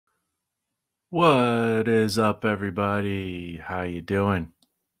What is up, everybody? How you doing?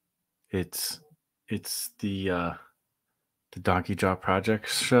 It's it's the Donkey Jaw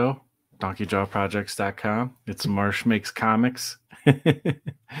Projects show, donkeyjawprojects.com. It's Marsh Makes Comics.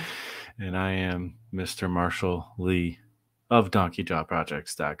 And I am Mr. Marshall Lee of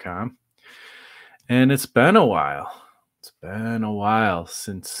donkeyjawprojects.com. And it's been a while. It's been a while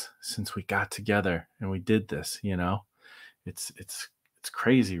since we got together and we did this, you know. It's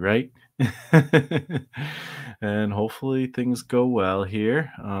crazy, right? And hopefully things go well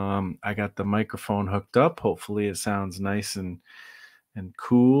here. I got the microphone hooked up. Hopefully it sounds nice and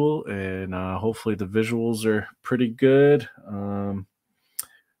cool, and hopefully the visuals are pretty good. The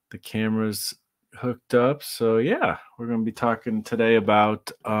camera's hooked up, so yeah, we're going to be talking today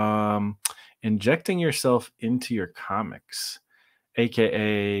about injecting yourself into your comics,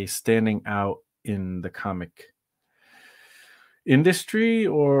 aka standing out in the comic industry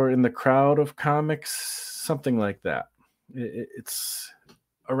or in the crowd of comics, something like that. It's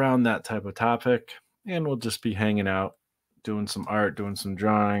around that type of topic, and we'll just be hanging out, doing some art, doing some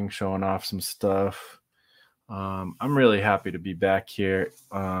drawing, showing off some stuff. I'm really happy to be back here.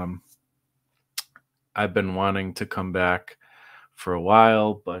 I've been wanting to come back for a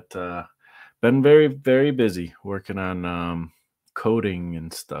while, but been very, very busy working on coding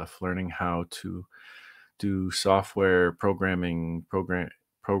and stuff, learning how to do software programming,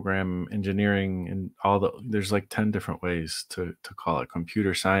 program engineering, and there's like 10 different ways to call it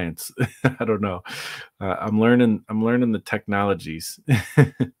computer science. I don't know. I'm learning the technologies.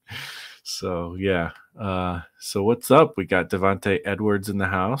 So yeah. So what's up? We got Devonte Edwards in the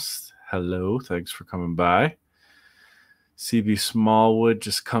house. Hello, thanks for coming by. CB Smallwood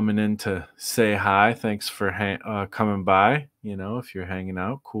just coming in to say hi. Thanks for coming by. You know, if you're hanging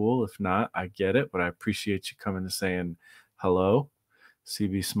out, cool. If not, I get it, but I appreciate you coming and saying hello.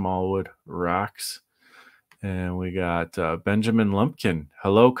 CB Smallwood rocks. And we got Benjamin Lumpkin.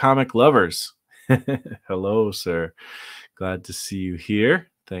 Hello, comic lovers. Hello, sir. Glad to see you here.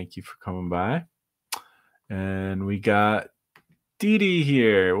 Thank you for coming by. And we got Dede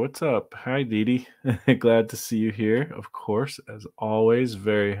here. What's up? Hi, Dede. Glad to see you here. Of course, as always,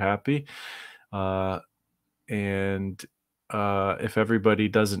 very happy. And if everybody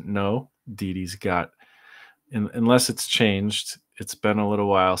doesn't know, Dede's got, unless it's changed, it's been a little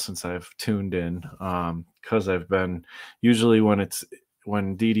while since I've tuned in, because I've been usually when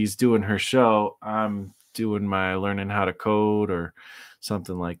Dede's doing her show, I'm doing my learning how to code or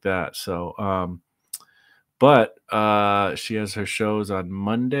something like that. So, but she has her shows on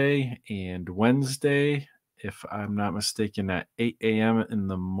Monday and Wednesday, if I'm not mistaken, at 8 a.m. in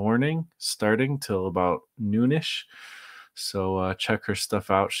the morning, starting till about noonish. So check her stuff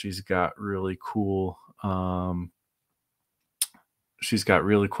out. She's got really cool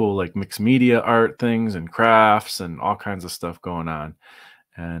like mixed media art things and crafts and all kinds of stuff going on.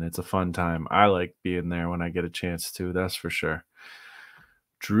 And it's a fun time. I like being there when I get a chance to, that's for sure.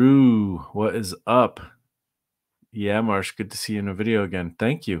 Drew, what is up? Yeah, Marsh, good to see you in a video again.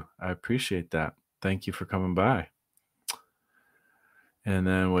 Thank you. I appreciate that. Thank you for coming by. And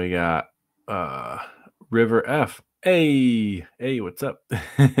then we got River F. Hey, what's up?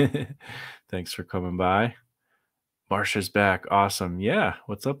 Thanks for coming by. Marsh is back. Awesome. Yeah.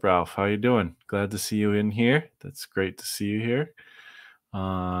 What's up, Ralph? How you doing? Glad to see you in here. That's great to see you here.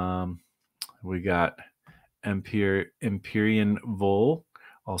 We got Empyrean Vol,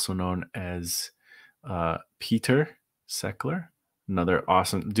 also known as Peter Seckler. Another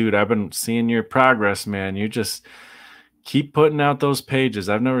awesome dude. I've been seeing your progress, man. You just keep putting out those pages.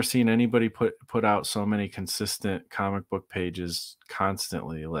 I've never seen anybody put out so many consistent comic book pages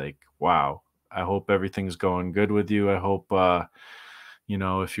constantly. Like, wow. I hope everything's going good with you. I hope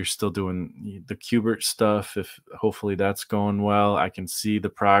if you're still doing the Kubert stuff, if hopefully that's going well. I can see the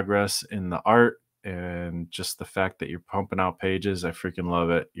progress in the art and just the fact that you're pumping out pages. I freaking love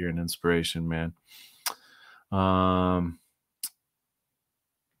it. You're an inspiration, man.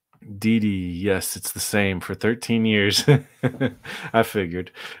 Dede, yes, it's the same for 13 years. I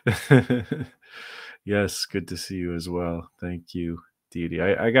figured. Yes, good to see you as well. Thank you, Dede.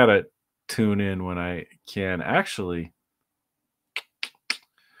 I gotta tune in when I can. Actually,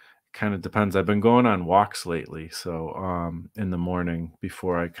 kind of depends. I've been going on walks lately, so in the morning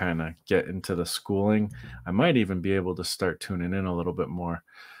before I kind of get into the schooling, I might even be able to start tuning in a little bit more.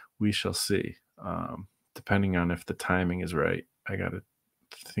 We shall see. Depending on if the timing is right. I gotta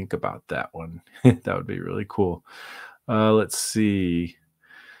think about that one. That would be really cool. Let's see.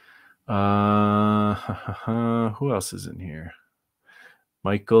 Who else is in here?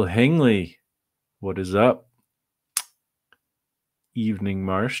 Michael Hingley. What is up? evening,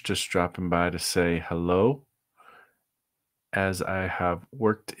 Marsh. Just dropping by to say hello as I have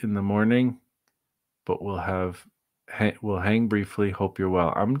worked in the morning, but we'll hang briefly. Hope you're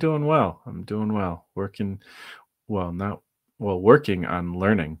well. I'm doing well. I'm doing well. Not working on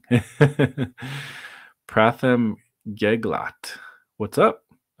learning. Pratham Geglat. What's up?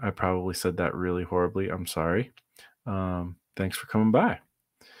 I probably said that really horribly. I'm sorry. Thanks for coming by.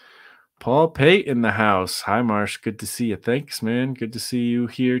 Paul Pate in the house. Hi, Marsh. Good to see you. Thanks, man. Good to see you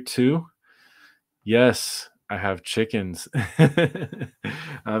here too. Yes, I have chickens.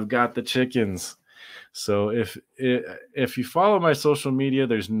 I've got the chickens. So if you follow my social media,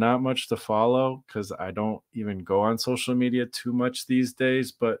 there's not much to follow because I don't even go on social media too much these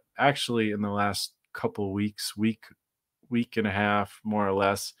days. But actually, in the last couple weeks, week and a half, more or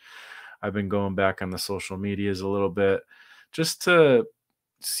less, I've been going back on the social medias a little bit just to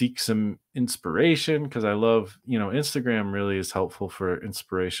seek some inspiration because I love, Instagram really is helpful for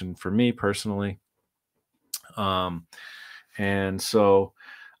inspiration for me personally. Um, and so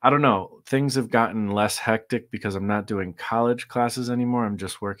I don't know, things have gotten less hectic because I'm not doing college classes anymore. I'm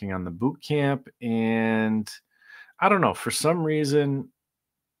just working on the boot camp. And I don't know, for some reason,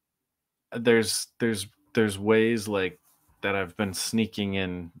 there's ways like that I've been sneaking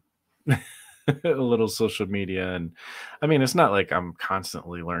in a little social media. And I mean, it's not like I'm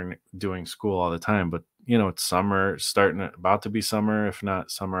constantly learning doing school all the time, but it's summer, starting about to be summer, if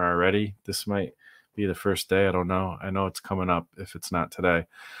not summer already. This might be the first day. I don't know. I know it's coming up if it's not today.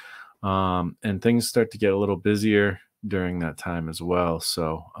 And things start to get a little busier during that time as well.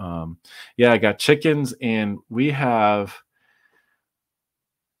 So yeah, I got chickens, and we have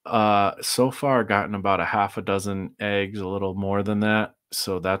so far gotten about a half a dozen eggs, a little more than that.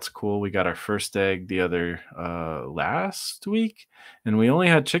 So that's cool. We got our first egg the other last week, and we only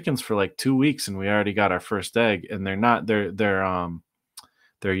had chickens for like 2 weeks, and we already got our first egg. And they're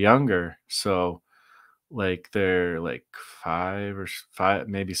younger, so like they're like 5,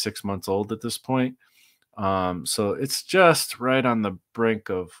 maybe 6 months old at this point. So it's just right on the brink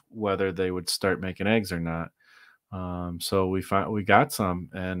of whether they would start making eggs or not. So we got some,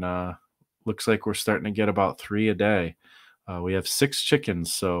 and looks like we're starting to get about 3 a day. We have 6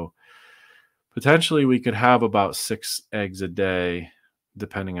 chickens, so potentially we could have about 6 eggs a day,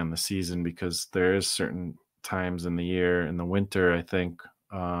 depending on the season, because there is certain times in the year, in the winter, I think,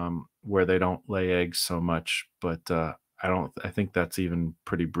 where they don't lay eggs so much. But I think that's even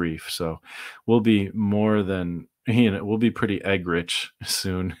pretty brief. So we'll be more than, we'll be pretty egg rich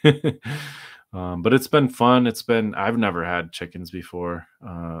soon. But it's been fun. I've never had chickens before.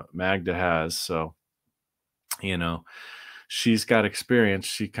 Magda has. So, you know, she's got experience.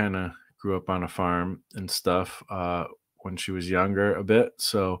 She kind of grew up on a farm and stuff when she was younger a bit.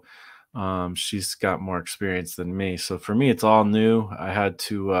 So she's got more experience than me. So for me, it's all new. I had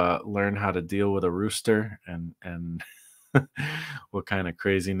to learn how to deal with a rooster, and what kind of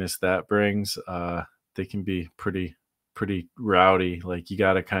craziness that brings. They can be pretty rowdy. Like you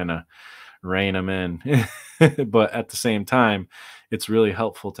got to kind of rein them in. But at the same time, it's really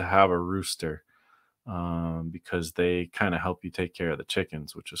helpful to have a rooster, because they kind of help you take care of the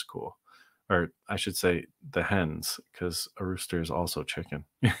chickens, which is cool. Or I should say the hens, because a rooster is also chicken.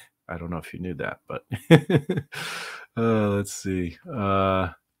 I don't know if you knew that, but let's see.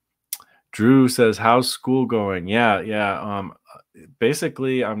 Drew says, "How's school going?" Yeah.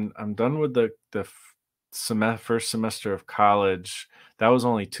 Basically, I'm done with the first semester of college. That was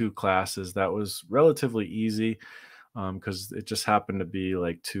only 2 classes. That was relatively easy, because it just happened to be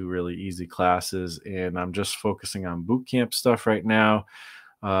like 2 really easy classes, and I'm just focusing on boot camp stuff right now.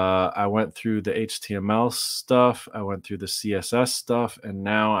 I went through the HTML stuff, I went through the CSS stuff, and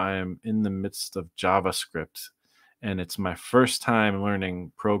now I am in the midst of JavaScript. And it's my first time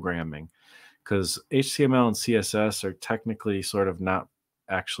learning programming, because HTML and CSS are technically sort of not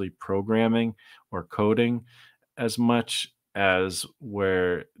actually programming or coding as much as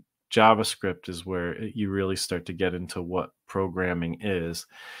where JavaScript is where you really start to get into what programming is.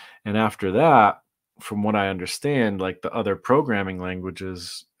 And after that, from what I understand, like the other programming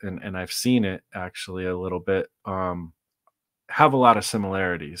languages, and I've seen it actually a little bit, have a lot of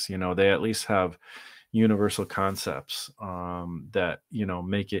similarities. They at least have universal concepts, that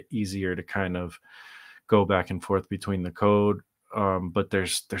make it easier to kind of go back and forth between the code. But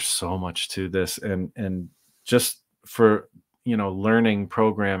there's so much to this, and just for learning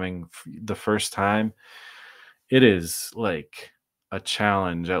programming the first time, it is like a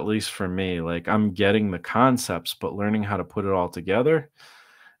challenge, at least for me. Like I'm getting the concepts, but learning how to put it all together,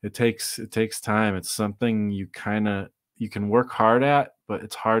 it takes time. It's something you can work hard at, but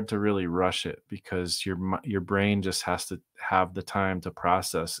it's hard to really rush it because your brain just has to have the time to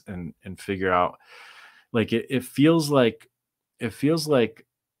process and figure out. Like it feels like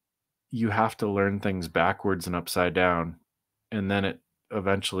you have to learn things backwards and upside down, and then it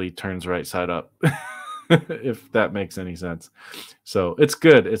eventually turns right side up. If that makes any sense. So it's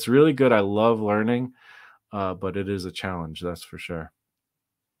good. It's really good. I love learning, but it is a challenge, that's for sure.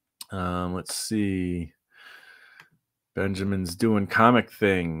 Let's see. Benjamin's doing comic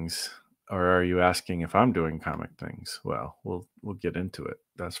things. Or are you asking if I'm doing comic things? Well, we'll get into it.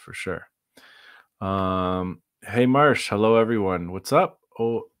 That's for sure. Hey Marsh, hello everyone. What's up?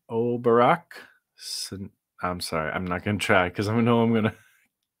 Barack. I'm sorry. I'm not gonna try because I know I'm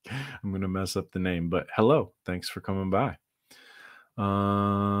gonna mess up the name. But hello, thanks for coming by.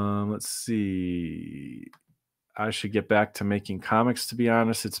 Let's see. I should get back to making comics. To be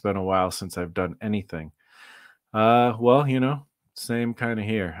honest, it's been a while since I've done anything. Well, same kind of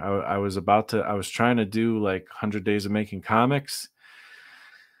here. I was trying to do like 100 days of making comics,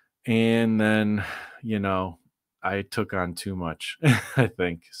 and then, you know, I took on too much, I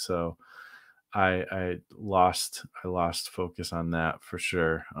think. So I lost focus on that for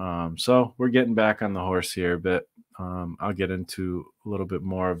sure. So we're getting back on the horse here a bit. I'll get into a little bit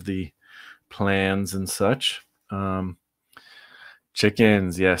more of the plans and such.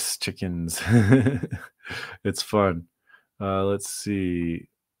 Chickens, yes, chickens. It's fun. Let's see.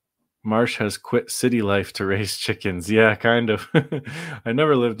 Marsh has quit city life to raise chickens. Yeah, kind of. I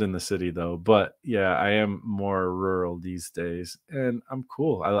never lived in the city though, but yeah, I am more rural these days, and I'm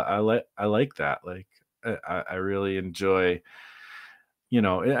cool. I like that. Like, I really enjoy.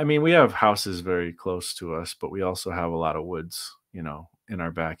 I mean, we have houses very close to us, but we also have a lot of woods. In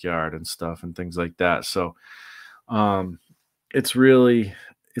our backyard and stuff and things like that. So, um, it's really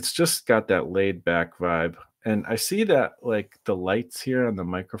it's just got that laid back vibe. And I see that like the lights here on the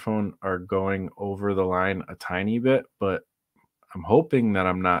microphone are going over the line a tiny bit, but I'm hoping that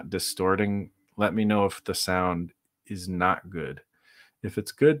I'm not distorting. Let me know if the sound is not good. If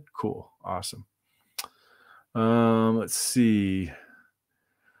it's good, cool. Awesome. Let's see.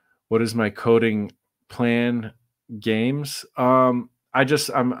 What is my coding plan? Games. I'm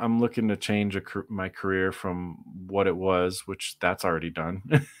looking to change my career from what it was, which that's already done.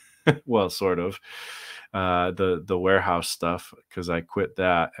 Well, sort of. The warehouse stuff, because I quit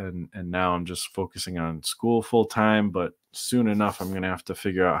that, and now I'm just focusing on school full time. But soon enough, I'm gonna have to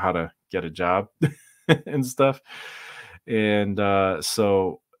figure out how to get a job and stuff. And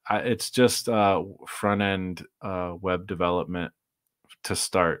it's just front end web development to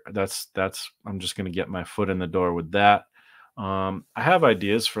start. That's I'm just gonna get my foot in the door with that. I have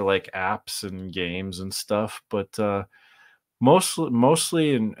ideas for like apps and games and stuff, but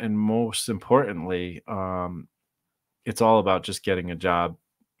mostly and most importantly, it's all about just getting a job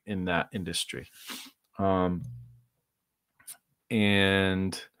in that industry. Um,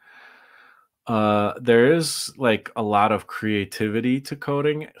 and there is like a lot of creativity to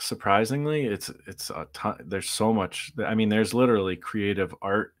coding. Surprisingly, it's a ton. There's so much. I mean, there's literally creative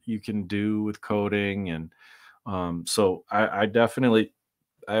art you can do with coding, and so I definitely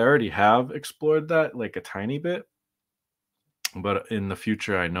I already have explored that like a tiny bit, but in the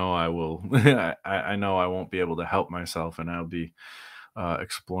future, I know I will. I know I won't be able to help myself, and I'll be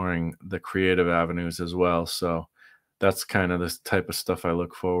exploring the creative avenues as well. So that's kind of the type of stuff I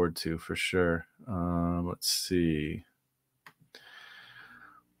look forward to for sure. Let's see.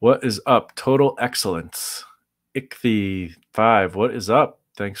 What is up? Total excellence. Ichthy 5. What is up?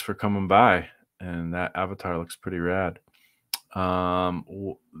 Thanks for coming by. And that avatar looks pretty rad.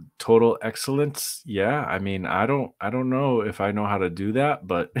 Total excellence. Yeah. I mean, I don't know if I know how to do that,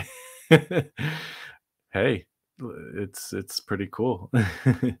 but hey, it's pretty cool.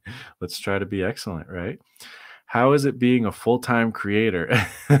 Let's try to be excellent, right? How is it being a full-time creator?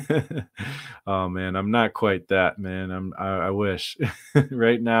 Oh man, I'm not quite that, man. I wish.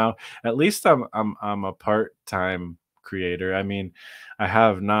 Right now, at least I'm a part-time creator. I mean, I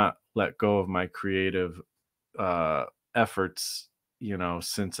have not let go of my creative uh efforts,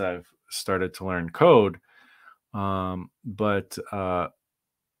 since I've started to learn code. But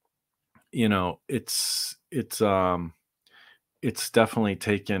it's definitely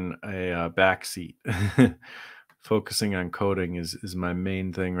taken a back seat. Focusing on coding is my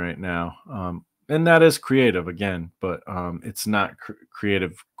main thing right now. And that is creative again, but it's not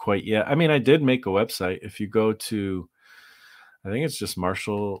creative quite yet. I mean, I did make a website. If you go to, I think it's just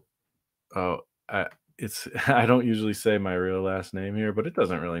Marshall. Oh, it's I don't usually say my real last name here, but it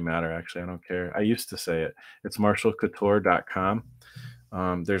doesn't really matter. Actually, I don't care. I used to say it. It's marshallcouture.com.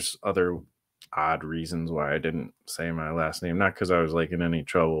 There's other odd reasons why I didn't say my last name. Not because I was like in any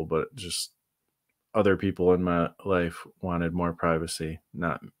trouble, but just other people in my life wanted more privacy.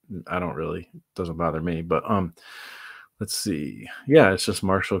 Not, I don't really, doesn't bother me. But let's see. Yeah, it's just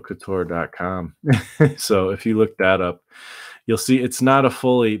marshallcouture.com. So if you look that up, you'll see it's not a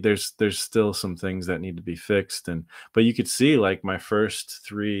fully, there's still some things that need to be fixed, and but you could see like my first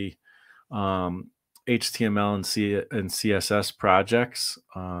three um HTML and CSS projects,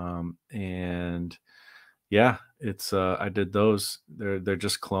 and yeah, it's I did those. They're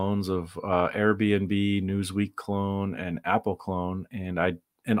just clones of Airbnb, Newsweek clone, and Apple clone,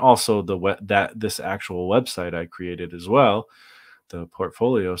 and also that this actual website I created as well, the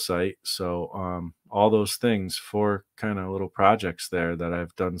portfolio site. So all those things, for kind of little projects there that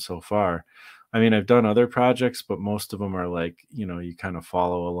I've done so far. I mean, I've done other projects, but most of them are like, you kind of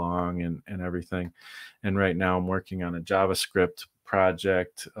follow along and everything. And right now I'm working on a JavaScript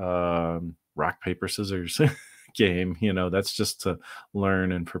project, rock, paper, scissors game, that's just to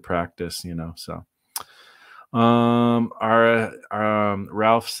learn and for practice, so. Our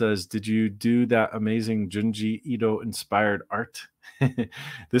Ralph says, "Did you do that amazing Junji Ito inspired art?"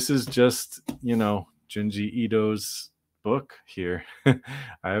 This is just, Junji Ito's book here. I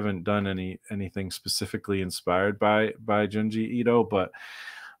haven't done anything specifically inspired by Junji Ito, but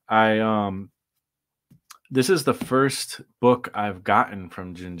I this is the first book I've gotten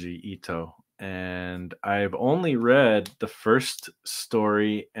from Junji Ito, and I've only read the first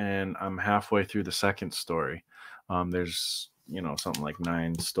story, and I'm halfway through the second story. There's, something like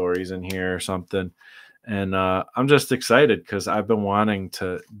 9 stories in here or something. And I'm just excited because I've been wanting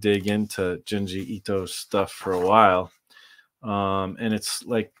to dig into Junji Ito's stuff for a while. And it's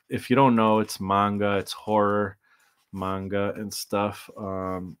like, if you don't know, it's manga, it's horror manga and stuff.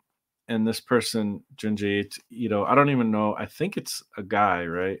 And this person, Junji Ito, I don't even know. I think it's a guy,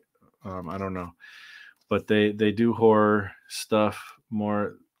 right? I don't know, but they do horror stuff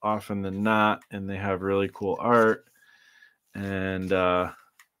more often than not, and they have really cool art. And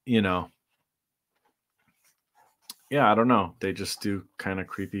you know, yeah, I don't know. They just do kind of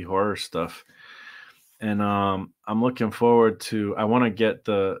creepy horror stuff. And I'm looking forward to. I want to get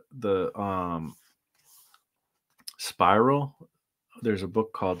the Spiral. There's a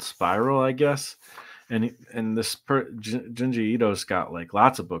book called Spiral, I guess. And this Junji Ito's got like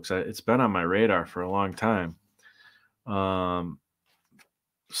lots of books. It's been on my radar for a long time.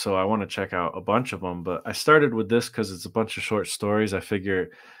 So I want to check out a bunch of them. But I started with this because it's a bunch of short stories. I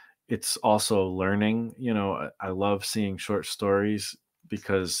figure it's also learning. I love seeing short stories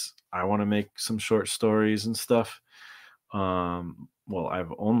because I want to make some short stories and stuff. Well,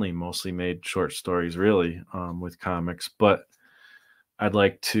 I've only mostly made short stories really, with comics, but I'd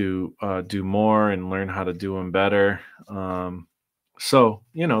like to do more and learn how to do them better. So,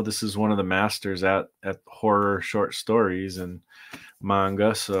 this is one of the masters at horror short stories and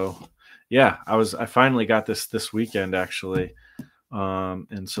manga. So yeah, I finally got this weekend actually.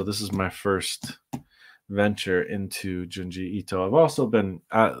 And so this is my first venture into Junji Ito. I've also been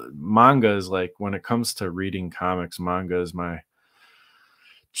manga is like, when it comes to reading comics, manga is my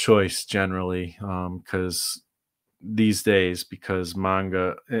choice generally, because these days, because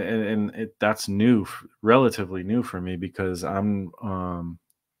manga that's new, relatively new for me, because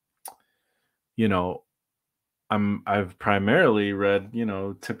you know I've primarily read,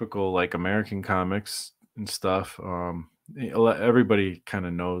 typical like American comics and stuff. Everybody kind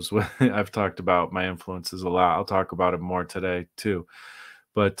of knows what I've talked about my influences a lot. I'll talk about it more today too.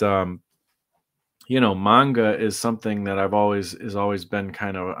 But manga is something that always been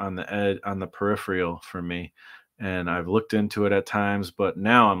kind of on the edge, on the peripheral for me. And I've looked into it at times, but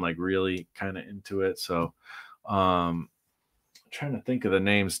now I'm like really kind of into it. So trying to think of the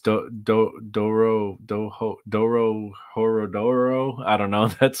names. Doro Horodoro. I don't know.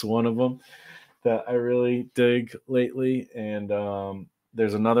 That's one of them that I really dig lately. And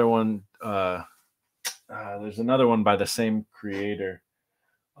there's another one. There's another one by the same creator,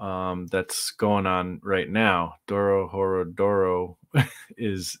 that's going on right now. Doro Horodoro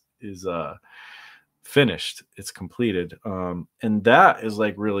is finished. It's completed. And that is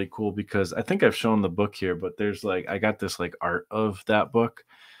like really cool because I think I've shown the book here, but there's like, I got this like art of that book,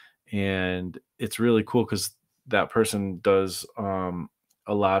 and it's really cool because that person does a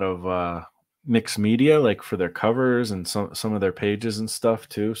lot of mixed media, like for their covers and some of their pages and stuff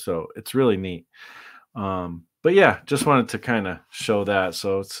too. So it's really neat. But yeah, just wanted to kind of show that.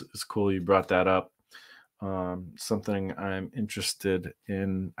 So it's cool you brought that up. Something I'm interested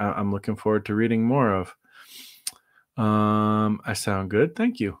in. I'm looking forward to reading more of. I sound good.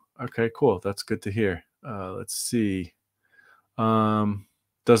 Thank you. Okay, cool. That's good to hear. Let's see. Um,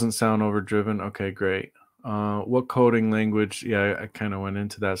 Doesn't sound overdriven. Okay, great. What coding language? Yeah, I kind of went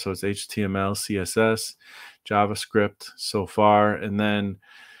into that. So it's HTML, CSS, JavaScript so far, and then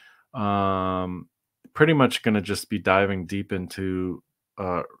um, pretty much going to just be diving deep into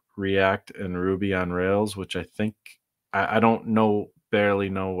uh, React and Ruby on Rails, which I think I don't know, barely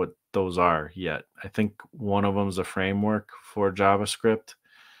know what those are yet. I think one of them is a framework for JavaScript,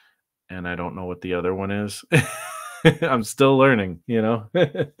 and I don't know what the other one is. I'm still learning, you know.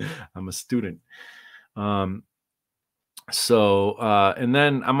 I'm a student. Um, and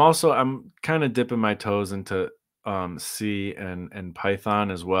then I'm kind of dipping my toes into C and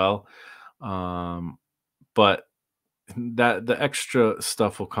Python as well. Um, but that the extra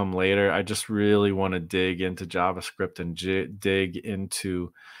stuff will come later. I just really want to dig into JavaScript and dig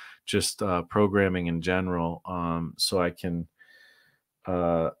into just programming in general, so I can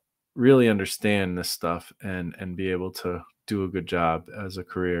uh, really understand this stuff and be able to do a good job as a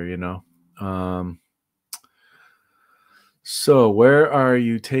career. Um, so where are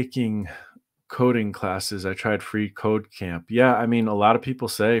you taking coding classes? I tried free code camp. Yeah, I mean, a lot of people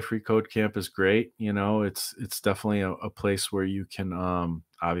say free code camp is great. It's definitely a place where you can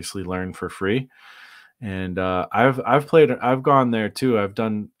obviously learn for free. And I've gone there too. I've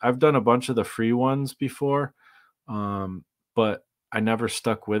done a bunch of the free ones before, but I never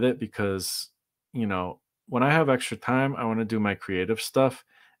stuck with it because, you know, when I have extra time, I want to do my creative stuff,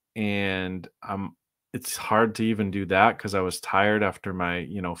 and it's hard to even do that because I was tired after my,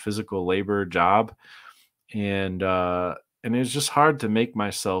 physical labor job, and and it's just hard to make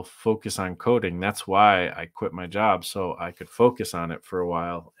myself focus on coding. That's why I quit my job so I could focus on it for a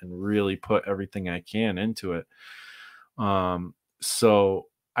while and really put everything I can into it. So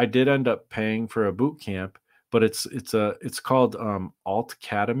I did end up paying for a boot camp, but it's called Alt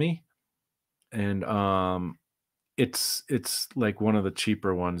Academy, and it's like one of the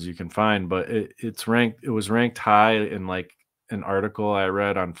cheaper ones you can find, but it was ranked high in like an article I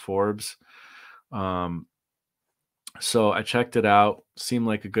read on Forbes. Um, so I checked it out, seemed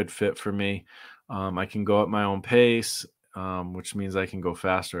like a good fit for me. I can go at my own pace, which means I can go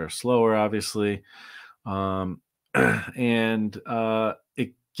faster or slower, obviously. Um, and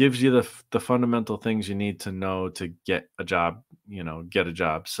it gives you the fundamental things you need to know to get a job, get a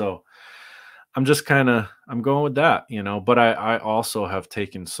job. So I'm going with that, but I also have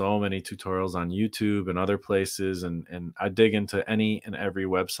taken so many tutorials on YouTube and other places, and I dig into any and every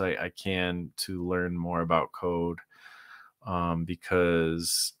website I can to learn more about code,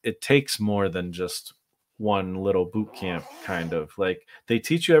 because it takes more than just one little boot camp. Kind of like they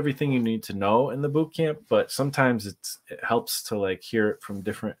teach you everything you need to know in the boot camp, but sometimes it helps to like hear it from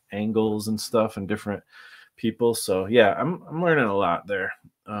different angles and stuff and different people. So yeah, I'm learning a lot there.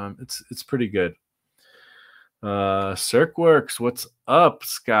 It's pretty good. Circworks, what's up,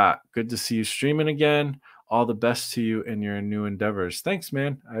 Scott? Good to see you streaming again. All the best to you in your new endeavors. Thanks,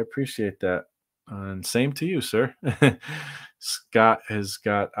 man. I appreciate that. And same to you, sir. Scott has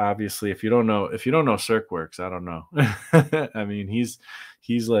got, obviously, if you don't know Circworks, I don't know. I mean, he's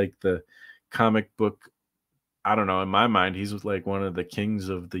like the comic book. I don't know. In my mind, he's like one of the kings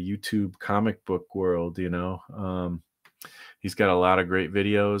of the YouTube comic book world. He's got a lot of great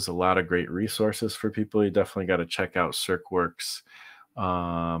videos, a lot of great resources for people. You definitely got to check out Circworks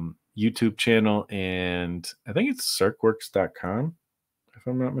YouTube channel, and I think it's circworks.com, if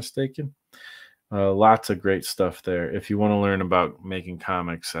I'm not mistaken. Lots of great stuff there. If you want to learn about making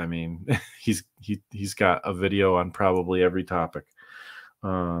comics, I mean, he's got a video on probably every topic.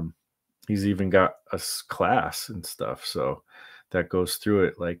 Um, he's even got a class and stuff, so that goes through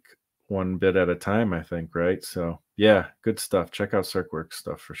it like one bit at a time, I think, right? So yeah, good stuff. Check out Circworks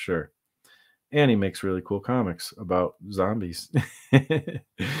stuff for sure. And he makes really cool comics about zombies,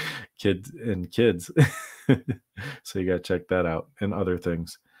 kids. So you gotta check that out and other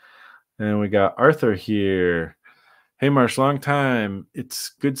things. And we got Arthur here. Hey Marsh, long time. It's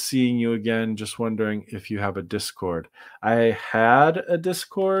good seeing you again. Just wondering if you have a Discord. I had a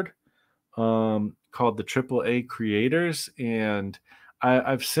Discord called the AAA Creators, and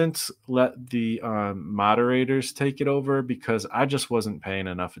I've since let the moderators take it over because I just wasn't paying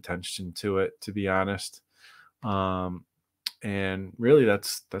enough attention to it, to be honest. Um, and really,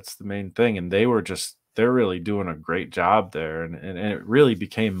 that's the main thing. And they're really doing a great job there, and it really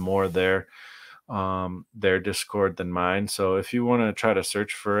became more their Discord than mine. So if you want to try to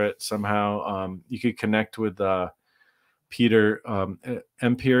search for it somehow, you could connect with Peter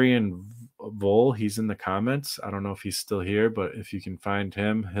Empyrean Vol. He's in the comments. I don't know if he's still here, but if you can find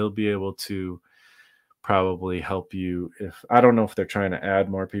him, he'll be able to probably help you. If I don't know if they're trying to add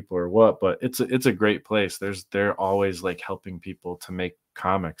more people or what, but it's a great place. They're always like helping people to make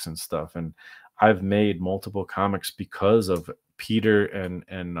comics and stuff. And I've made multiple comics because of Peter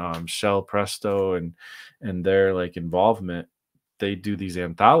and Shell Presto and their like involvement. They do these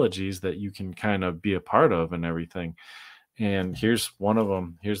anthologies that you can kind of be a part of and everything. And here's one of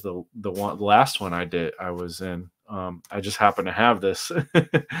them. Here's the last one I did. I was in. I just happen to have this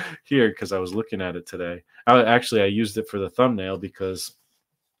here because I was looking at it today. I used it for the thumbnail because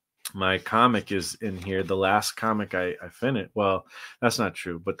my comic is in here. The last comic I finished. Well, that's not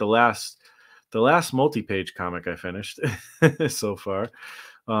true, but the last multi-page comic I finished so far.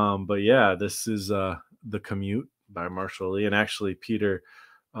 But yeah, this is The Commute by Marshall Lee, and actually Peter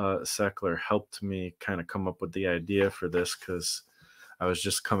Seckler helped me kind of come up with the idea for this because I was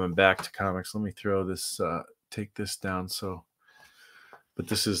just coming back to comics. Let me throw this, take this down. But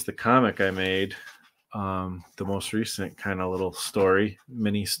this is the comic I made, the most recent kind of little story,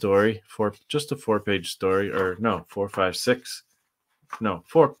 mini story, just a 4-page story, or no, 4, 5, 6, no,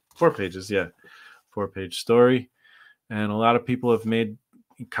 four pages, yeah, 4-page story, and a lot of people have made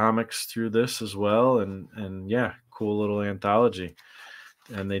comics through this as well, and yeah, cool little anthology.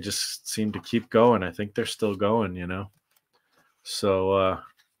 And they just seem to keep going. I think they're still going. So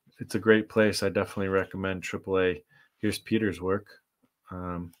it's a great place. I definitely recommend AAA. Here's Peter's work.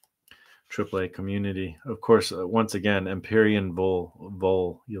 AAA community. Of course, once again, Empyrean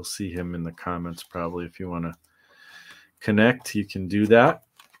Vol. You'll see him in the comments probably. If you want to connect, you can do that.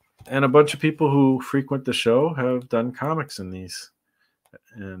 And a bunch of people who frequent the show have done comics in these.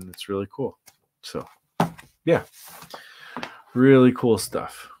 And it's really cool. So, yeah. Really cool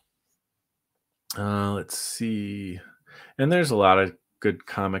stuff. Let's see. And there's a lot of good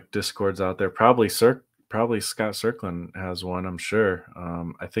comic discords out there. Probably Scott Circlin has one, I'm sure.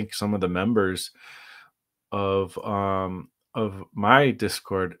 I think some of the members of my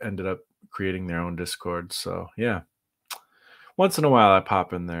Discord ended up creating their own Discord. So yeah. Once in a while I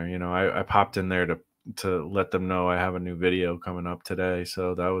pop in there. I popped in there to let them know I have a new video coming up today.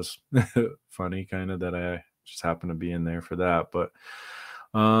 So that was funny, kind of, that I just happened to be in there for that. But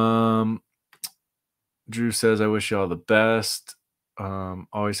Drew says, I wish you all the best.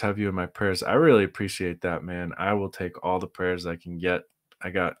 Always have you in my prayers. I really appreciate that, man. I will take all the prayers I can get. I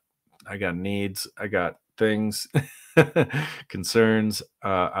got needs. I got things, concerns.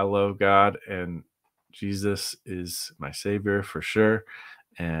 I love God, and Jesus is my savior for sure.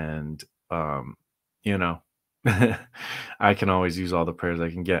 And, I can always use all the prayers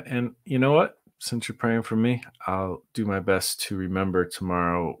I can get. And you know what? Since you're praying for me, I'll do my best to remember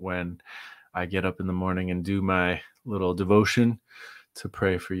tomorrow when I get up in the morning and do my little devotion to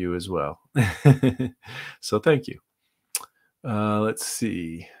pray for you as well. So thank you. Let's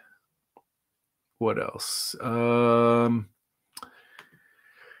see. What else?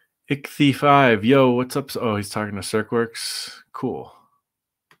 Ichthy5. Yo, what's up? Oh, he's talking to Circworks. Cool.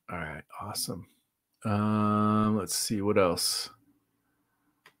 All right. Awesome. Let's see. What else?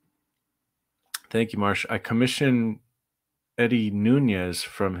 Thank you, Marsh. I commissioned Eddie Nunez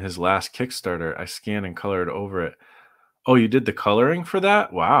from his last Kickstarter. I scanned and colored over it. Oh, you did the coloring for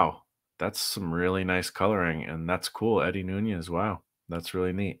that? Wow. That's some really nice coloring, and that's cool. Eddie Nunez. Wow. That's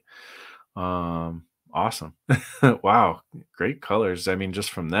really neat. Awesome. Wow. Great colors. I mean, just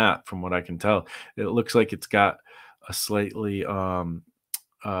from what I can tell, it looks like it's got a slightly kind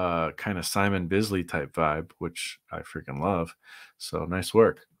of Simon Bisley type vibe, which I freaking love. So nice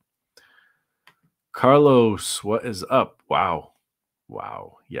work. Carlos, what is up? Wow.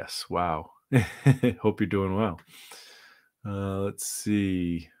 Yes. Wow. Hope you're doing well. Let's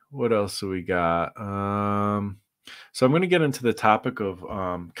see. What else do we got? So I'm going to get into the topic of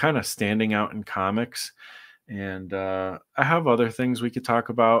kind of standing out in comics. And I have other things we could talk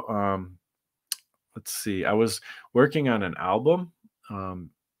about. Let's see. I was working on an album.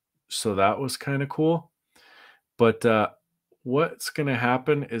 So that was kind of cool. But what's going to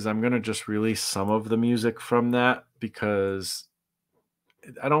happen is I'm going to just release some of the music from that because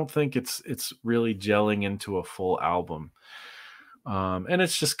I don't think it's really gelling into a full album. And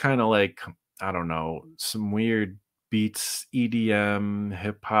it's just kind of like, I don't know, some weird beats, EDM,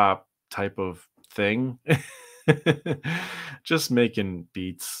 hip hop type of thing. Just making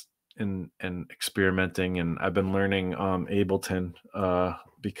beats and experimenting. And I've been learning Ableton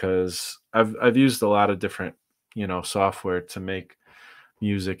because I've used a lot of different software to make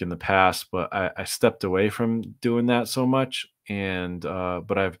music in the past, but I stepped away from doing that so much. And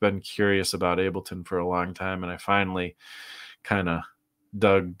but I've been curious about Ableton for a long time, and I finally kind of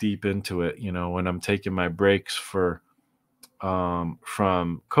dug deep into it. When I'm taking my breaks from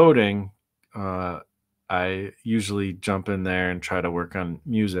coding, I usually jump in there and try to work on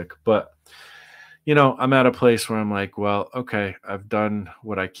music. But I'm at a place where I'm like, well, okay, I've done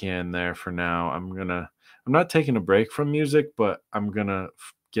what I can there for now. I'm not taking a break from music, but I'm gonna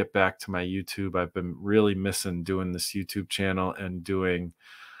get back to my YouTube. I've been really missing doing this YouTube channel and doing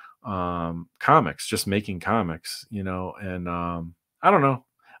comics, just making comics, and I don't know.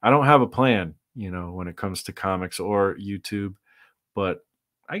 I don't have a plan, when it comes to comics or YouTube, but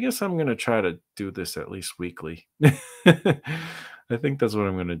I guess I'm gonna try to do this at least weekly. I think that's what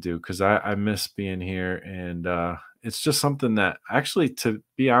I'm gonna do because I miss being here, and it's just something that actually, to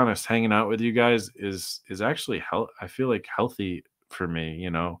be honest, hanging out with you guys is actually I feel like healthy for me,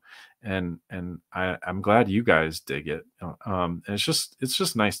 and I'm glad you guys dig it. And it's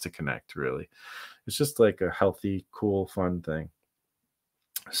just nice to connect. Really, it's just like a healthy, cool, fun thing.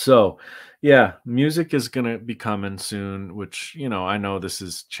 So, yeah, music is gonna be coming soon, which, I know this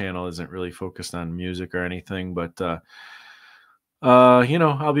is channel isn't really focused on music or anything, but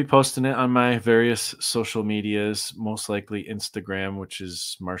I'll be posting it on my various social medias, most likely Instagram, which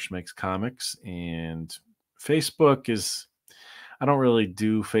is Marsh Makes Comics, and Facebook is I don't really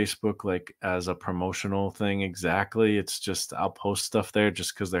do Facebook like as a promotional thing exactly. It's just I'll post stuff there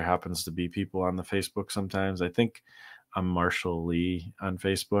just because there happens to be people on the Facebook sometimes. I think I'm Marshall Lee on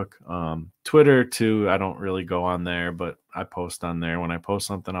Facebook. Twitter too, I don't really go on there, but I post on there. When I post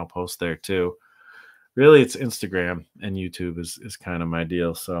something, I'll post there too. Really, it's Instagram and YouTube is kind of my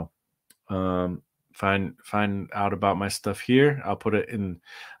deal. So um find out about my stuff here. I'll put it in.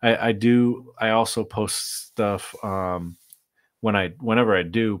 I also post stuff whenever I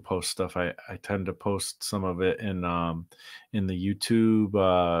do post stuff, I tend to post some of it in the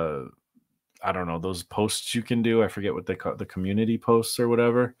YouTube I don't know, those posts you can do. I forget what they call the community posts or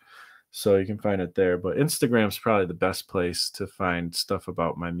whatever. So you can find it there. But Instagram's probably the best place to find stuff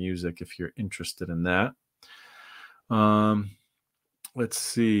about my music if you're interested in that. Um let's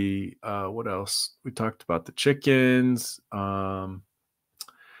see what else. We talked about the chickens. And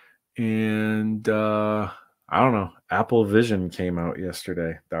I don't know. Apple Vision came out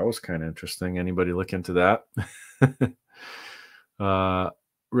yesterday. That was kind of interesting. Anybody look into that? uh,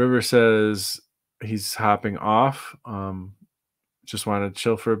 River says he's hopping off. Just wanted to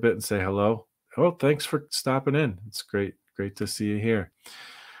chill for a bit and say hello. Oh, thanks for stopping in. It's great to see you here.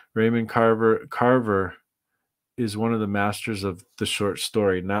 Raymond Carver is one of the masters of the short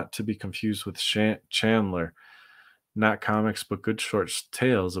story, not to be confused with Chandler. Not comics, but good short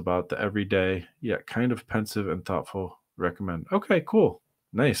tales about the everyday, yet kind of pensive and thoughtful. Recommend. Okay, cool.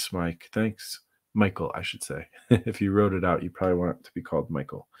 Nice, Mike. Thanks. Michael, I should say. If you wrote it out, you probably want it to be called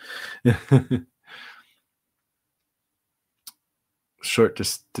Michael. Short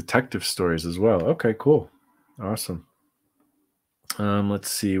detective stories as well. Okay, cool. Awesome. Let's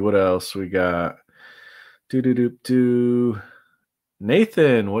see what else we got. Do.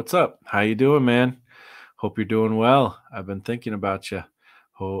 Nathan, what's up? How you doing, man? Hope you're doing well. I've been thinking about you.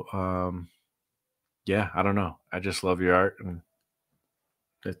 Yeah, I don't know. I just love your art, and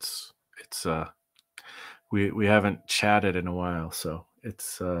it's we haven't chatted in a while, so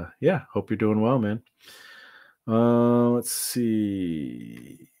it's yeah. Hope you're doing well, man. Let's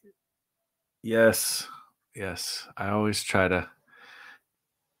see. Yes, yes. I always try to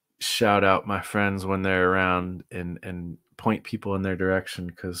shout out my friends when they're around and point people in their direction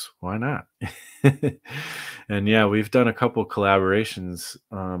because why not? And yeah, we've done a couple collaborations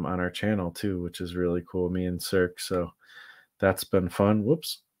on our channel too, which is really cool. Me and Cirque, so that's been fun.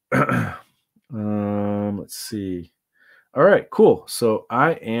 Whoops. Let's see. All right, cool. So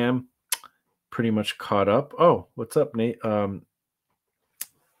I am pretty much caught up. Oh, what's up, Nate?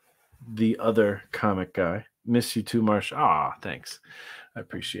 The other comic guy. Miss you too, Marsh. Ah, thanks. I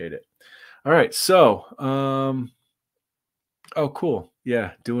appreciate it. All right, so oh, cool.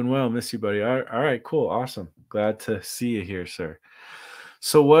 Yeah, doing well. Miss you, buddy. All right, cool. Awesome. Glad to see you here, sir.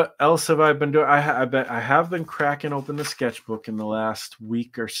 So what else have I been doing? I bet I have been cracking open the sketchbook in the last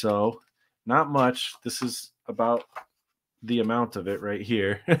week or so. Not much. This is about the amount of it right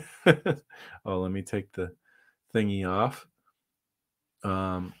here. Oh, let me take the thingy off.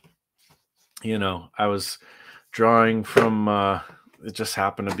 I was drawing from it just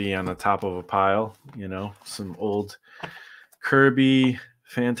happened to be on the top of a pile, some old Kirby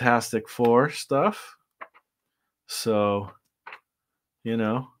Fantastic Four stuff. So,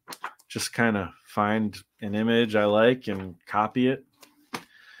 just kind of find an image I like and copy it.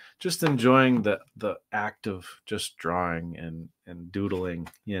 Just enjoying the act of just drawing and doodling,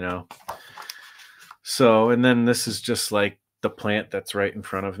 So, and then this is just like the plant that's right in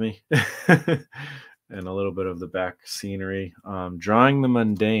front of me. And a little bit of the back scenery. Drawing the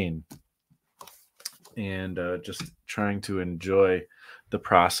mundane. and just trying to enjoy the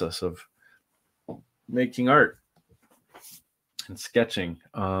process of making art and sketching.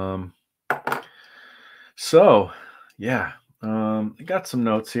 So, yeah, I got some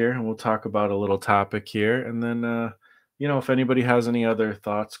notes here, and we'll talk about a little topic here, and then if anybody has any other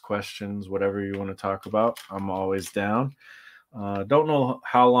thoughts, questions, whatever you want to talk about, I'm always down. Don't know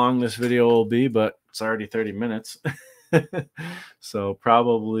how long this video will be, but it's already 30 minutes. So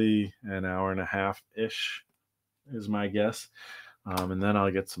probably an hour and a half ish is my guess. And then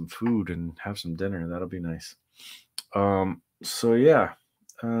I'll get some food and have some dinner. That'll be nice. So yeah,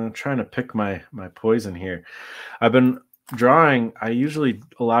 trying to pick my poison here. I've been drawing. I usually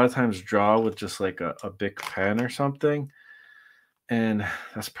a lot of times draw with just like a big pen or something. And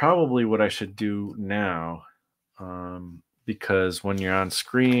that's probably what I should do now. Because when you're on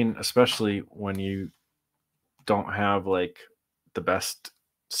screen, especially when you don't have like the best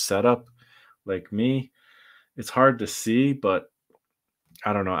setup like me, it's hard to see, but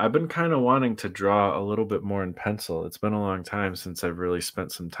I don't know. I've been kind of wanting to draw a little bit more in pencil. It's been a long time since I've really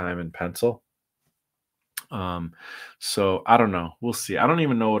spent some time in pencil. Um, so I don't know. We'll see. I don't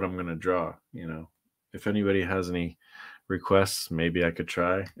even know what I'm gonna draw. If anybody has any requests, maybe I could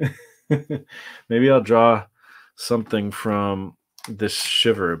try. Maybe I'll draw something from this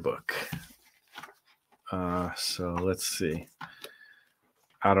Shiver book. So let's see.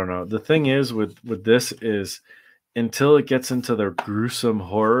 I don't know. The thing is with this is until it gets into the gruesome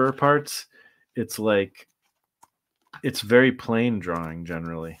horror parts, it's like it's very plain drawing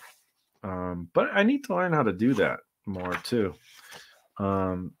generally. But I need to learn how to do that more too.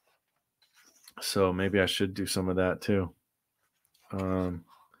 So maybe I should do some of that too.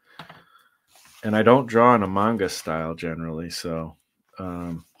 And I don't draw in a manga style generally, so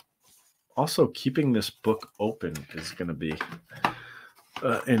also keeping this book open is going to be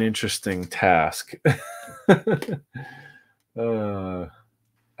an interesting task. I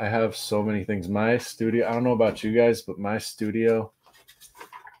have so many things. My studio, I don't know about you guys, but my studio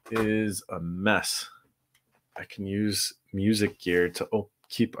is a mess. I can use music gear to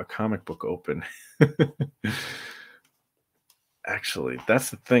keep a comic book open. Actually, that's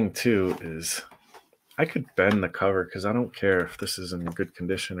the thing too, is I could bend the cover because I don't care if this is in good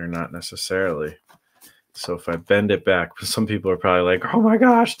condition or not necessarily. So if I bend it back, some people are probably like, oh my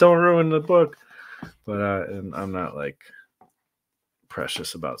gosh, don't ruin the book. But I'm not like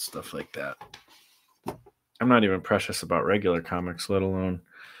precious about stuff like that. I'm not even precious about regular comics, let alone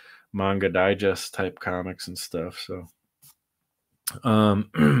manga digest type comics and stuff. So,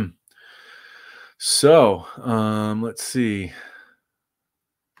 let's see.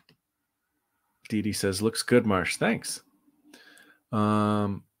 Dede says, looks good, Marsh. Thanks.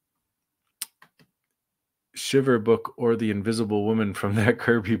 Shiver book or the Invisible Woman from that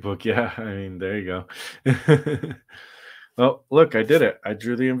Kirby book. Yeah, I mean, there you go. Well, look, I did it. I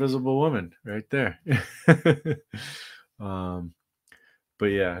drew the Invisible Woman right there. But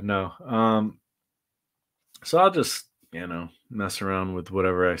yeah, no. So I'll just, mess around with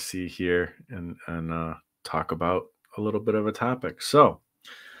whatever I see here and talk about a little bit of a topic. So,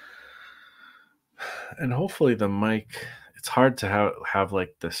 and hopefully the mic, it's hard to have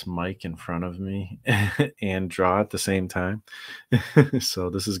like this mic in front of me and draw at the same time.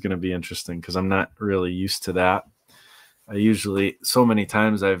 So this is going to be interesting because I'm not really used to that. I usually, so many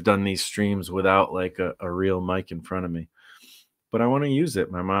times I've done these streams without like a real mic in front of me, but I want to use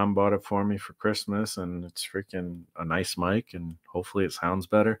it. My mom bought it for me for Christmas and it's freaking a nice mic and hopefully it sounds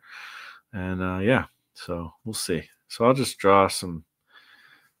better. And yeah, so we'll see. So I'll just draw some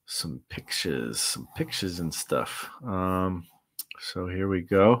pictures and stuff. So here we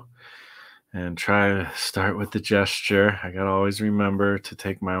go. And try to start with the gesture. I got to always remember to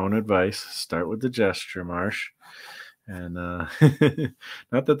take my own advice. Start with the gesture, Marsh. And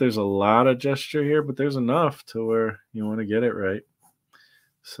not that there's a lot of gesture here, but there's enough to where you want to get it right.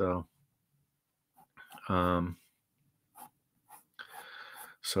 So,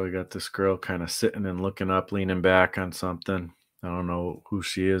 so we got this girl kind of sitting and looking up, leaning back on something. I don't know who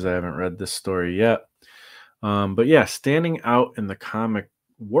she is. I haven't read this story yet. But yeah, standing out in the comic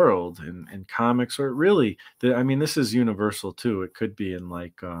world and comics, or really, I mean, this is universal too. It could be in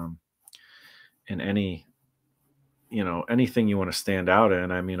like in any, anything you want to stand out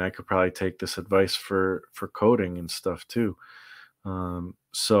in. I mean, I could probably take this advice for coding and stuff too.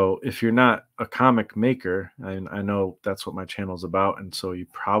 So if you're not a comic maker, and I know that's what my channel is about, and so you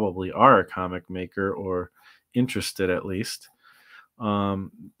probably are a comic maker or interested at least.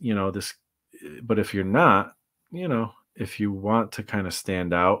 This, but if you're not, if you want to kind of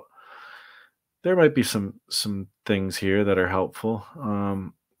stand out, there might be some things here that are helpful.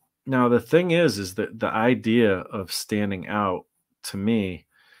 Now the thing is that the idea of standing out to me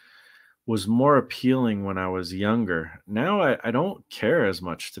was more appealing when I was younger. Now I don't care as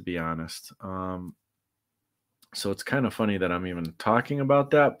much, to be honest. So it's kind of funny that I'm even talking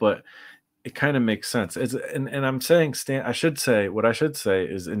about that, but it kind of makes sense. And I'm saying I should say what I should say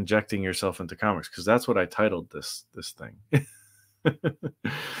is injecting yourself into comics because that's what I titled this thing.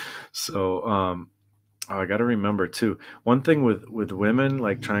 So oh, I got to remember too. One thing with women,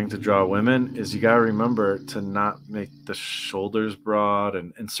 like trying to draw women, is you got to remember to not make the shoulders broad,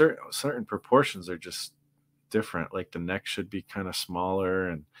 and certain proportions are just different. Like the neck should be kind of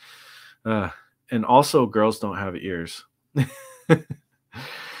smaller, uh, and also girls don't have ears.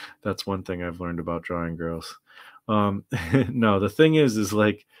 That's one thing I've learned about drawing girls. No, the thing is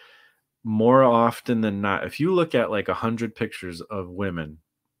like more often than not, if you look at like 100 pictures of women,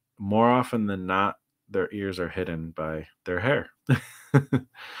 more often than not, their ears are hidden by their hair.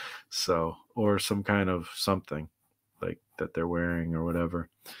 So, or some kind of something like that they're wearing or whatever.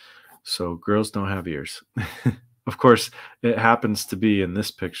 So, girls don't have ears. Of course, it happens to be in this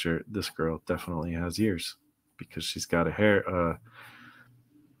picture, this girl definitely has ears because she's got a hair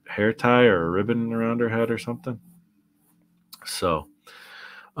tie or a ribbon around her head or something. So,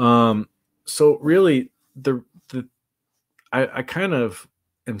 um, so really the I kind of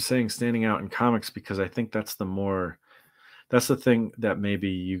am saying standing out in comics because I think that's the thing that maybe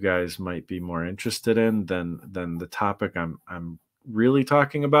you guys might be more interested in than the topic I'm really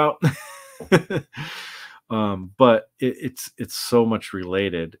talking about. But it's so much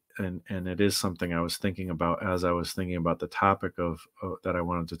related, and it is something I was thinking about as I was thinking about the topic of that I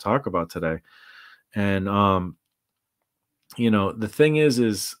wanted to talk about today. And the thing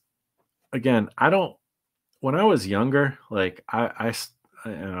is again, I don't when I was younger, like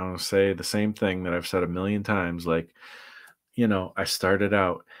and I'll say the same thing that I've said a million times, like, I started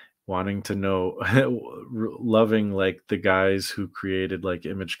out wanting to know, loving like the guys who created like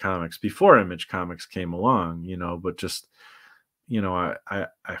Image Comics before Image Comics came along, but just, I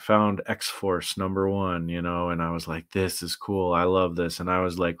found X Force #1, and I was like, this is cool. I love this. And I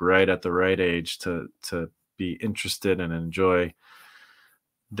was like right at the right age to be interested and enjoy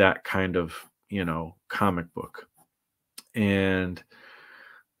that kind of, comic book. And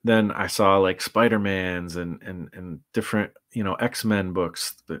then I saw like Spider-Mans and different, X-Men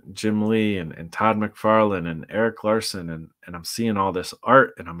books, Jim Lee and Todd McFarlane and Eric Larson, and I'm seeing all this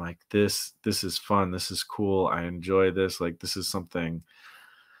art and I'm like, this is fun, this is cool, I enjoy this, like this is something,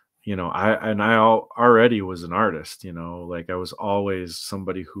 already was an artist, like I was always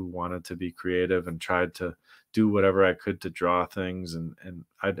somebody who wanted to be creative and tried to do whatever I could to draw things, and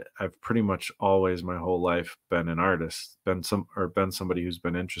I've pretty much always my whole life been an artist, been somebody who's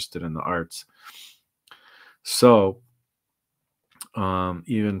been interested in the arts. So,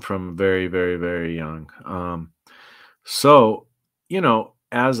 even from very, very, very young. So,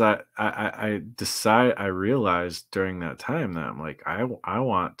 as I decide, I realized during that time that I'm like, I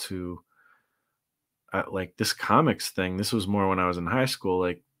want to, like this comics thing. This was more when I was in high school.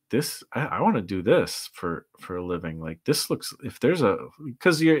 Like this, I want to do this for a living. Like this looks, if there's a,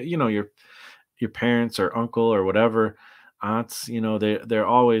 because your parents or uncle or whatever, aunts, they're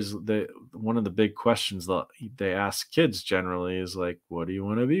always the one of the big questions that they ask kids generally is like, what do you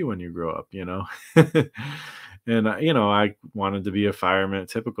want to be when you grow up? And I wanted to be a fireman,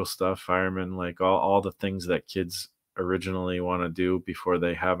 typical stuff, fireman, like all the things that kids originally want to do before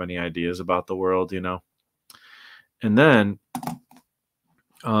they have any ideas about the world. And then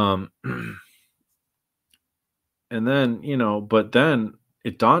um and then, but then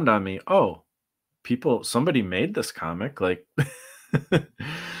it dawned on me, oh, somebody made this comic, like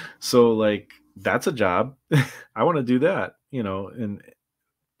so like that's a job. I want to do that, and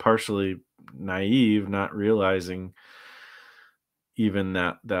partially naive, not realizing even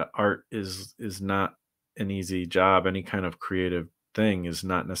that art is not an easy job. Any kind of creative thing is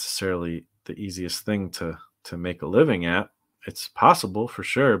not necessarily the easiest thing to make a living at. It's possible for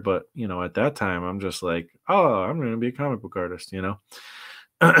sure, but at that time I'm just like, oh, I'm going to be a comic book artist.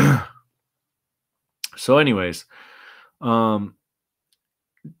 So anyways, um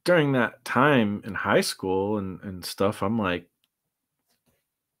during that time in high school and stuff, I'm like,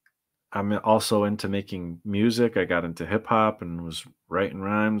 I'm also into making music. I got into hip hop and was writing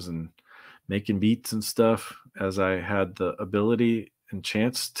rhymes and making beats and stuff as I had the ability and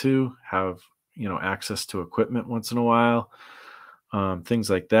chance to have, access to equipment once in a while, things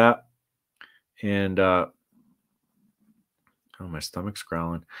like that. And oh, my stomach's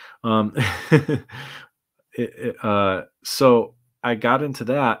growling. So I got into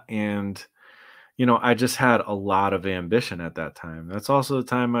that, and I just had a lot of ambition at that time. That's also the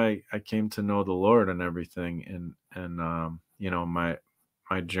time I came to know the Lord and everything, and my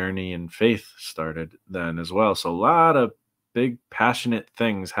journey in faith started then as well. So a lot of big passionate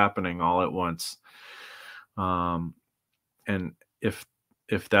things happening all at once. Um, and if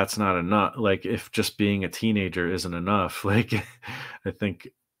that's not enough, like if just being a teenager isn't enough, like I think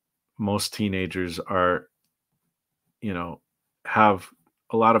most teenagers are, you know, have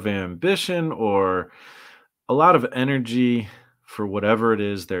a lot of ambition or a lot of energy for whatever it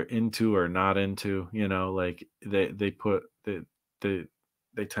is they're into or not into, like they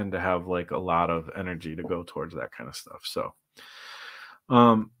they tend to have like a lot of energy to go towards that kind of stuff. So,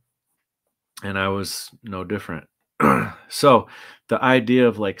 um and I was no different. So, the idea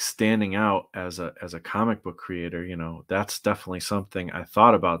of like standing out as a comic book creator, that's definitely something I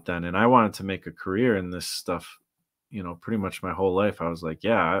thought about then, and I wanted to make a career in this stuff, pretty much my whole life. I was like,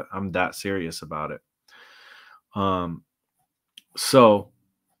 yeah, I'm that serious about it. Um so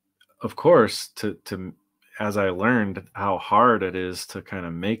of course, as I learned how hard it is to kind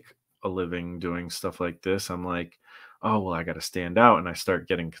of make a living doing stuff like this, I'm like, oh well, I got to stand out, and I start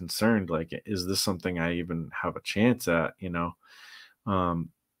getting concerned. Like, is this something I even have a chance at? Um,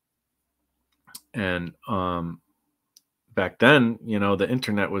 and back then, the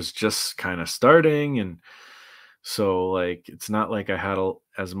internet was just kind of starting, and so like it's not like I had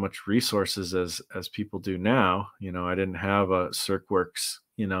as much resources as people do now. I didn't have a Circworks,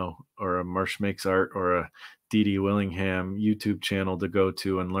 or a Marsh Makes Art or a Dede Willingham YouTube channel to go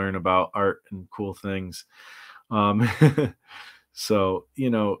to and learn about art and cool things. Um, so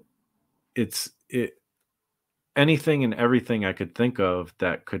it anything and everything I could think of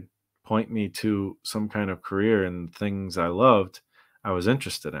that could point me to some kind of career and things I loved, I was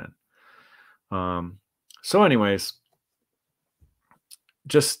interested in. Um, so, anyways,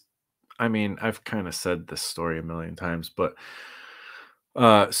 just I mean, I've kind of said this story a million times, but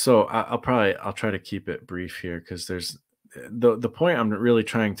so I'll try to keep it brief here because there's the point I'm really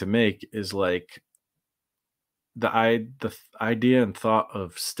trying to make is like idea and thought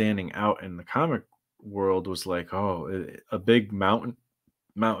of standing out in the comic world was like, oh, a big mountain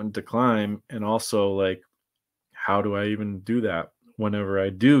to climb, and also like, how do I even do that whenever I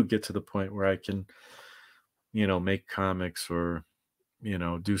do get to the point where I can, make comics or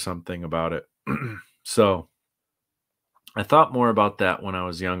do something about it. So I thought more about that when I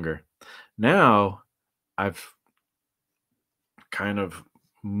was younger. Now I've kind of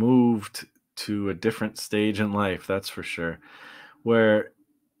moved to a different stage in life, that's for sure, where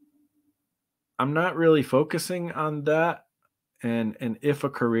I'm not really focusing on that. And if a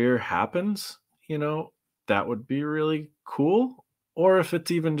career happens, that would be really cool. Or if it's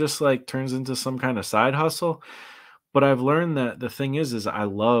even just like turns into some kind of side hustle. But I've learned that the thing is I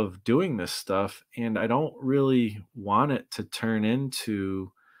love doing this stuff, and I don't really want it to turn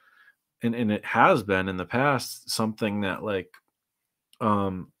into, and it has been in the past, something that like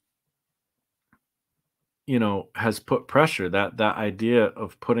um has put pressure. That idea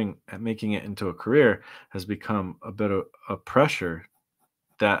of making it into a career has become a bit of a pressure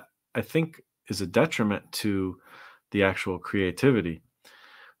that I think is a detriment to the actual creativity.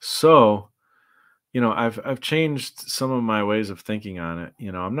 So, I've changed some of my ways of thinking on it.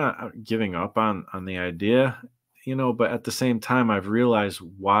 I'm not giving up on the idea, but at the same time I've realized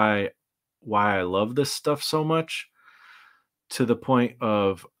why I love this stuff so much, to the point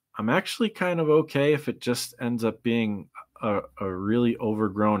of I'm actually kind of okay if it just ends up being a really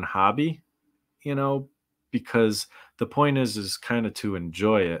overgrown hobby, you know, because the point is kind of to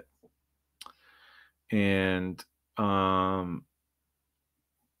enjoy it. And um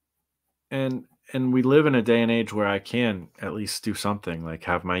and and we live in a day and age where I can at least do something like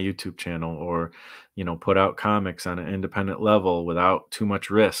have my YouTube channel, or put out comics on an independent level without too much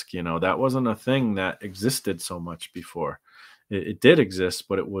risk. That wasn't a thing that existed so much before. It did exist,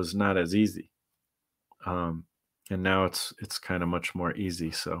 but it was not as easy. um and now it's kind of much more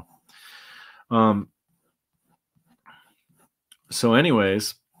easy. Um so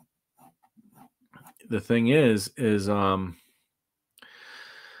anyways, the thing is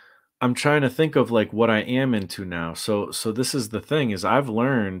I'm trying to think of like what I am into now. So this is the thing, is I've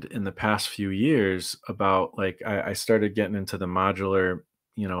learned in the past few years about, like, I started getting into the modular,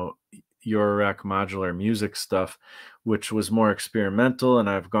 Eurorack modular music stuff, which was more experimental, and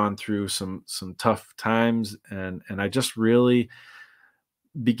I've gone through some tough times, and I just really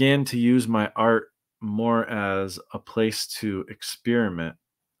began to use my art more as a place to experiment.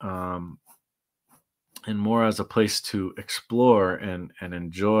 Um, and more as a place to explore and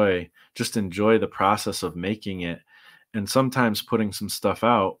enjoy the process of making it, and sometimes putting some stuff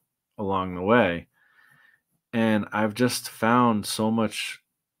out along the way. And I've just found so much,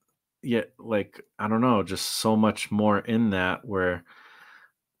 yeah, like, I don't know, just so much more in that, where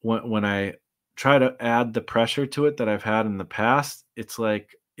when I try to add the pressure to it that I've had in the past, it's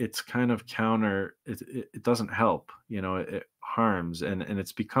like it's kind of counter, it doesn't help, it harms, and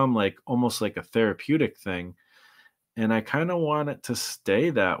it's become like almost like a therapeutic thing, and I kind of want it to stay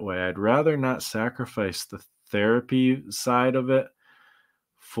that way. I'd rather not sacrifice the therapy side of it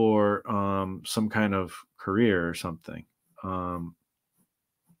for some kind of career or something. Um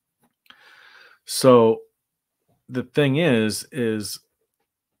so the thing is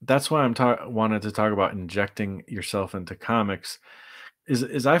that's why wanted to talk about injecting yourself into comics.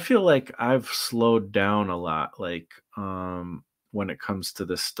 Is I feel like I've slowed down a lot, like, when it comes to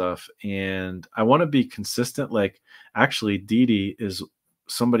this stuff, and I want to be consistent. Like, actually, Dede is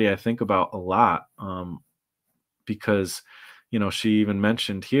somebody I think about a lot, because she even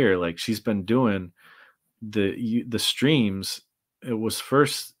mentioned here, like, she's been doing the streams. It was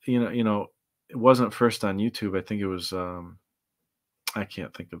first, it wasn't first on YouTube. I think it was, I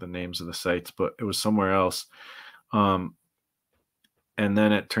can't think of the names of the sites, but it was somewhere else. Um, and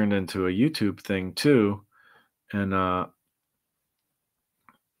then it turned into a YouTube thing too. And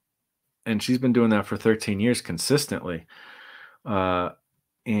and she's been doing that for 13 years consistently. Uh,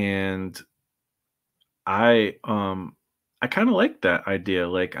 and I kind of like that idea.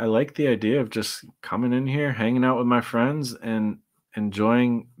 Like, I like the idea of just coming in here, hanging out with my friends, and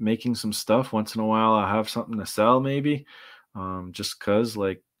enjoying making some stuff. Once in a while, I'll have something to sell, maybe. Just cause,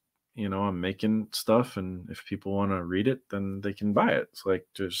 like, I'm making stuff, and if people want to read it, then they can buy it. It's like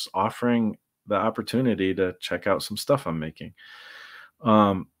just offering the opportunity to check out some stuff I'm making.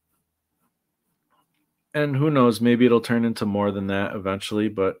 Um, and who knows, maybe it'll turn into more than that eventually,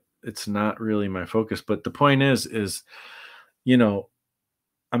 but it's not really my focus. But the point is, you know,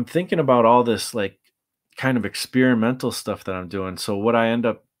 I'm thinking about all this, like, kind of experimental stuff that I'm doing. So what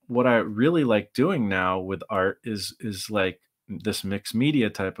I really like doing now with art is like this mixed media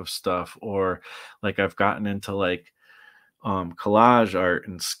type of stuff, or like I've gotten into, like, collage art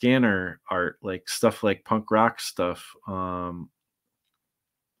and scanner art, like stuff like punk rock stuff.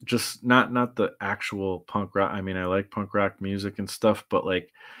 Just not the actual punk rock. I mean, I like punk rock music and stuff, but,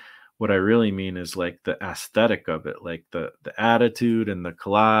 like, what I really mean is, like, the aesthetic of it, like the attitude and the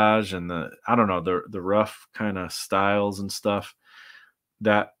collage and the, I don't know, the rough kind of styles and stuff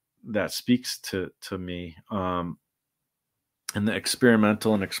that that speaks to me, and the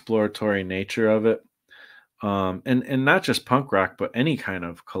experimental and exploratory nature of it. And not just punk rock, but any kind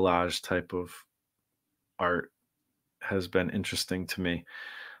of collage type of art has been interesting to me.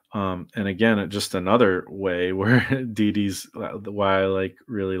 And again, just another way where Dee Dee's, why I like,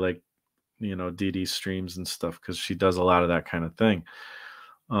 really like, Dee Dee's streams and stuff, because she does a lot of that kind of thing.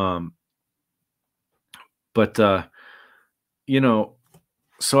 Um, but you know,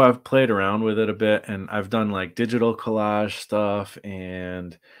 so I've played around with it a bit, and I've done, like, digital collage stuff,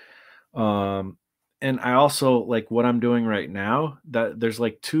 um and I also like what I'm doing right now, that there's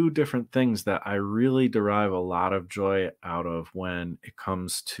like two different things that I really derive a lot of joy out of when it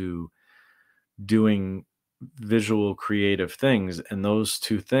comes to doing visual creative things, and those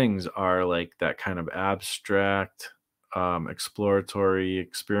two things are, like, that kind of abstract, exploratory,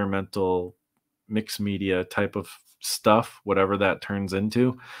 experimental, mixed media type of stuff, whatever that turns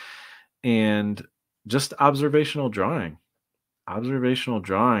into, and just observational drawing. I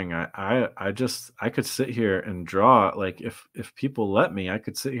just, I could sit here and draw, like, if people let me, I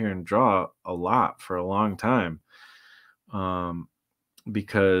could sit here and draw a lot for a long time. um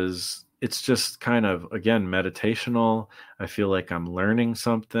because it's just kind of, again, meditational. I feel like I'm learning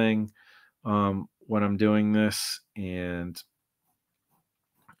something when I'm doing this, and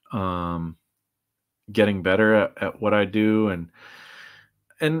um, getting better at what I do,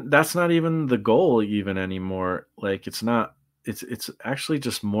 and that's not even the goal even anymore. Like, it's not. It's actually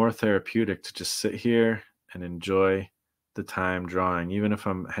just more therapeutic to just sit here and enjoy the time drawing, even if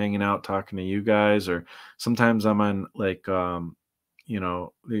I'm hanging out talking to you guys, or sometimes I'm on, like,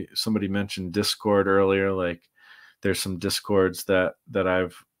 somebody mentioned Discord earlier. Like, there's some Discords that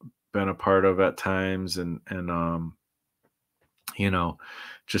I've been a part of at times, and you know,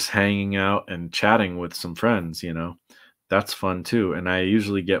 just hanging out and chatting with some friends. That's fun too, and I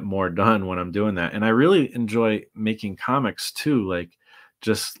usually get more done when I'm doing that. And I really enjoy making comics too, like,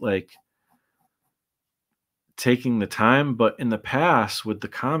 just like taking the time. But in the past with the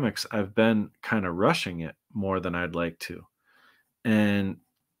comics, I've been kind of rushing it more than I'd like to. And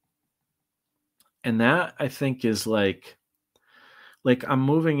that, I think, is like I'm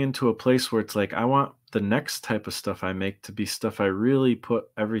moving into a place where it's like I want the next type of stuff I make to be stuff I really put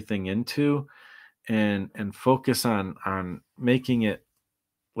everything into, and focus on making it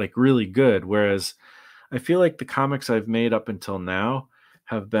like really good. Whereas I feel like the comics I've made up until now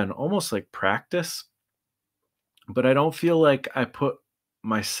have been almost like practice, but I don't feel like I put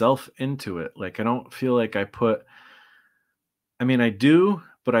myself into it. Like I don't feel like I put I mean I do,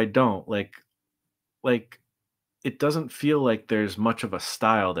 but I don't. Like it doesn't feel like there's much of a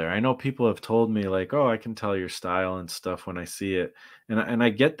style there. I know people have told me like, "Oh, I can tell your style and stuff when I see it." And I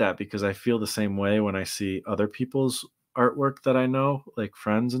get that because I feel the same way when I see other people's artwork that I know, like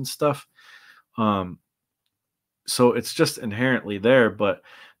friends and stuff. Um so it's just inherently there, but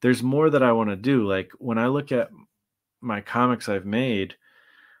there's more that I want to do. Like when I look at my comics I've made,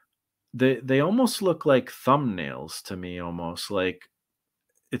 they almost look like thumbnails to me almost. Like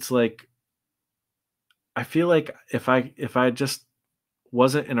it's like I feel like if I just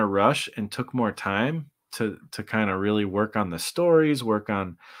wasn't in a rush and took more time to kind of really work on the stories, work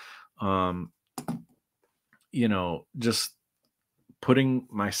on um just putting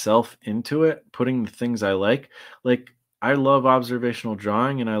myself into it, putting the things I like I love observational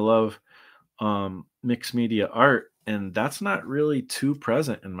drawing and I love mixed media art, and that's not really too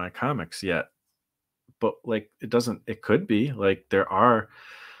present in my comics yet. But like it could be. Like there are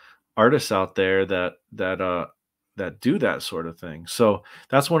artists out there that do that sort of thing. So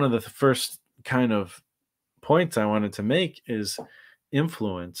that's one of the first kind of points I wanted to make is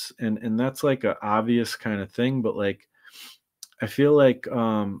influence. And that's like a obvious kind of thing, but like I feel like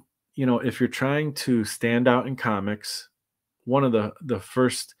if you're trying to stand out in comics, one of the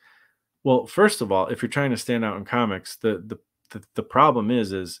first well, first of all, if you're trying to stand out in comics, the problem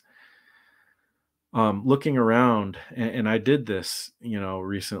is looking around, and I did this,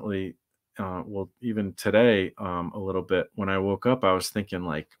 recently, well, even today, a little bit. When I woke up, I was thinking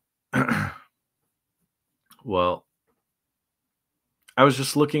like, well, I was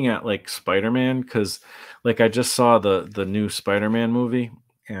just looking at like Spider-Man because, like, I just saw the new Spider-Man movie,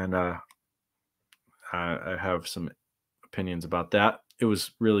 and I have some opinions about that. It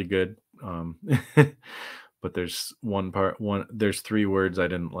was really good. But there's three words I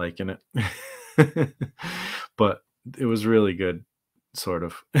didn't like in it. But it was really good, sort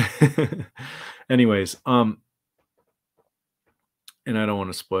of. Anyways, and I don't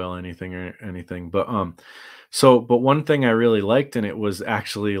want to spoil anything or anything, but but one thing I really liked in it was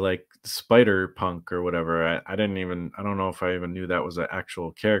actually like Spider Punk or whatever. I don't know if I even knew that was an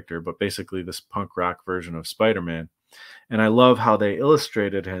actual character, but basically this punk rock version of Spider-Man. And I love how they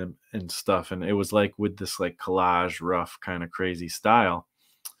illustrated him and stuff, and it was like with this like collage, rough kind of crazy style.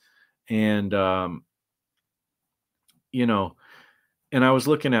 And you know, and I was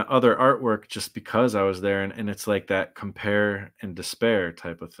looking at other artwork just because I was there, and it's like that compare and despair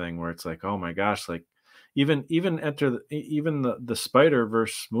type of thing where it's like, oh my gosh, like even the Spider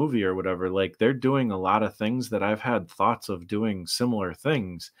Verse movie or whatever, like they're doing a lot of things that I've had thoughts of doing similar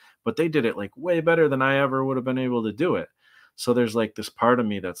things, but they did it like way better than I ever would have been able to do it. So there's like this part of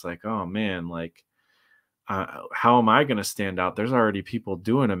me that's like, oh man, like how am I going to stand out? There's already people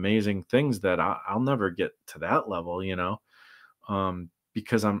doing amazing things that I'll never get to that level.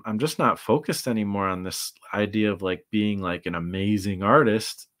 Because I'm just not focused anymore on this idea of like being like an amazing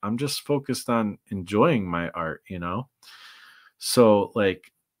artist. I'm just focused on enjoying my art. So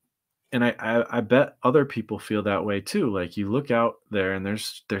like, and I bet other people feel that way too. Like you look out there and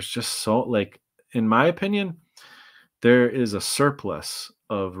there's just so like, in my opinion, there is a surplus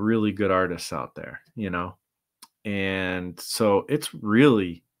of really good artists out there. And so it's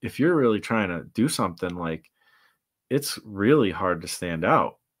really, if you're really trying to do something like it's really hard to stand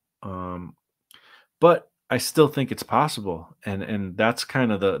out. Um, but I still think it's possible. And that's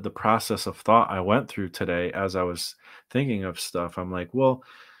kind of the process of thought I went through today as I was thinking of stuff. I'm like, well,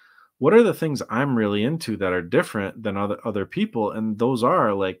 what are the things I'm really into that are different than other people? And those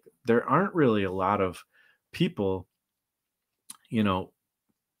are like there aren't really a lot of people, you know,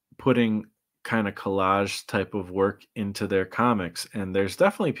 putting kind of collage type of work into their comics, and there's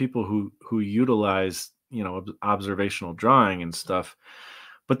definitely people who utilize observational drawing and stuff,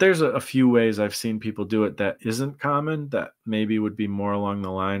 but there's a few ways I've seen people do it that isn't common, that maybe would be more along the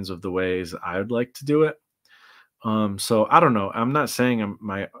lines of the ways I would like to do it. So I don't know, I'm not saying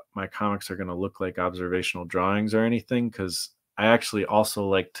my comics are going to look like observational drawings or anything, because I actually also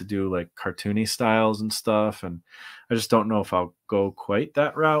like to do like cartoony styles and stuff, and I just don't know if I'll go quite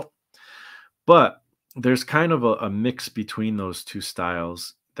that route. But there's kind of a mix between those two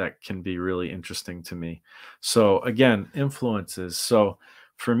styles that can be really interesting to me. So again, influences. So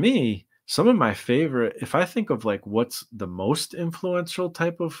for me, some of my favorite, if I think of like what's the most influential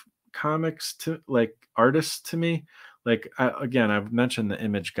type of comics to like artists to me, like again, I've mentioned the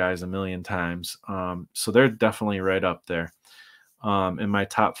image guys a million times. So they're definitely right up there. In my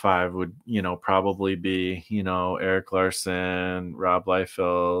top five would, probably be, Eric Larson, Rob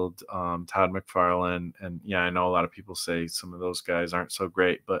Liefeld, Todd McFarlane. And yeah, I know a lot of people say some of those guys aren't so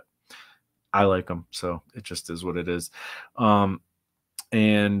great, but I like them. So it just is what it is. Um,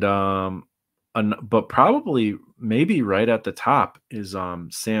 and but probably maybe right at the top is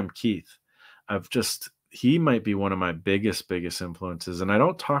Sam Keith. He might be one of my biggest influences, and I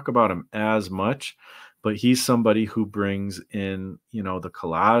don't talk about him as much, but he's somebody who brings in, the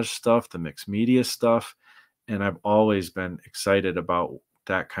collage stuff, the mixed media stuff, and I've always been excited about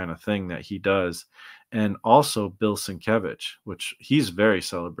that kind of thing that he does. And also Bill Sienkiewicz, which he's a very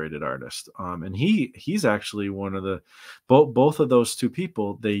celebrated artist, and he's actually one of the both of those two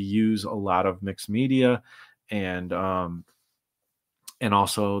people. They use a lot of mixed media, and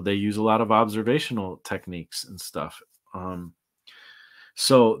also they use a lot of observational techniques and stuff.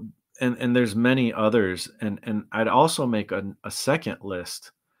 So and there's many others, and I'd also make a second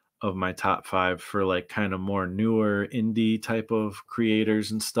list of my top five for like kind of more newer indie type of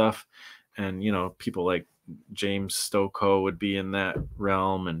creators and stuff. And people like James Stokoe would be in that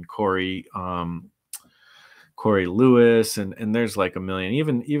realm, and Corey Lewis, and there's like a million.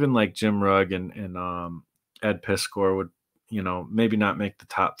 Even like Jim Rugg and Ed Piskor would, maybe not make the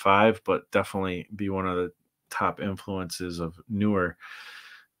top five, but definitely be one of the top influences of newer,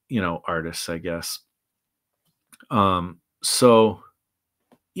 artists, I guess. So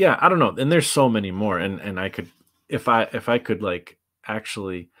yeah, I don't know. And there's so many more. And I could, if I could like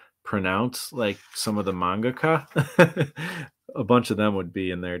actually pronounce like some of the mangaka, a bunch of them would be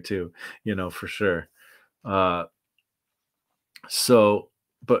in there too, for sure. Uh so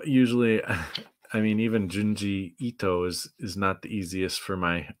but usually I mean, even Junji Ito is not the easiest for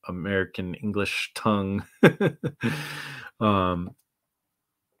my American English tongue. um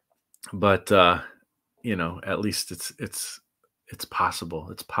but at least it's possible.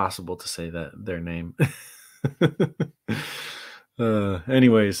 It's possible to say that their name.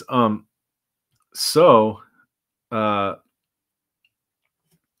 Anyways, so uh,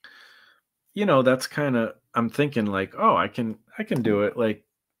 that's kind of, I'm thinking like, oh, I can do it. Like,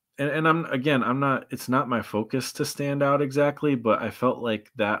 and I'm not. It's not my focus to stand out exactly, but I felt like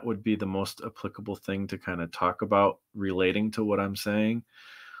that would be the most applicable thing to kind of talk about relating to what I'm saying.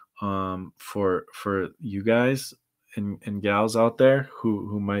 For you guys and gals out there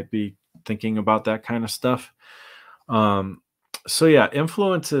who might be thinking about that kind of stuff. Um, so yeah,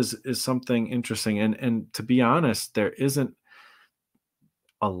 influence is something interesting, and to be honest, there isn't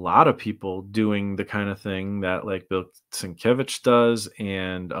a lot of people doing the kind of thing that like Bill Sienkiewicz does,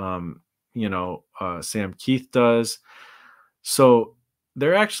 and Sam Keith does. So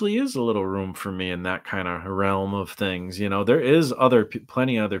there actually is a little room for me in that kind of realm of things. There is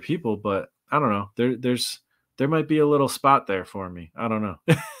plenty other people, but I don't know. There might be a little spot there for me. I don't know.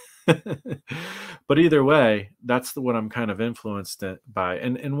 But either way, that's what I'm kind of influenced by.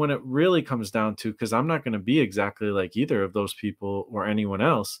 And when it really comes down to, because I'm not going to be exactly like either of those people or anyone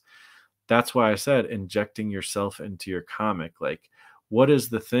else, that's why I said injecting yourself into your comic. Like, what is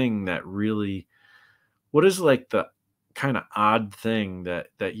the thing that really, what is like the kind of odd thing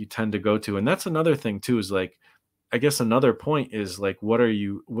that you tend to go to? And that's another thing too, is like, I guess another point is like, what are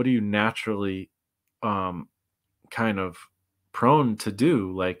you naturally um kind of prone to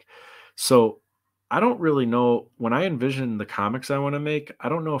do? Like, so I don't really know, when I envision the comics I want to make, I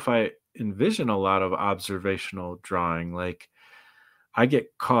don't know if I envision a lot of observational drawing. Like, I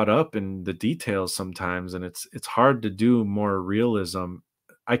get caught up in the details sometimes, and it's hard to do more realism.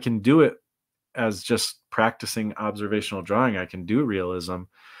 I can do it as just practicing observational drawing. I can do realism,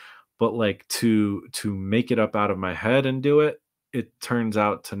 but like to make it up out of my head and do it, it turns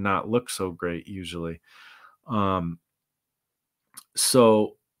out to not look so great usually. Um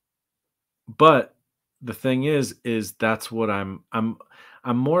so but the thing is that's what I'm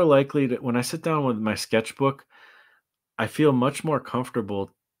more likely to, when I sit down with my sketchbook, I feel much more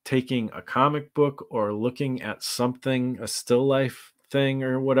comfortable taking a comic book or looking at something, a still life thing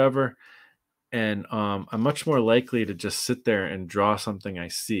or whatever, and I'm much more likely to just sit there and draw something I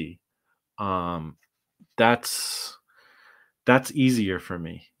see. Um, that's that's easier for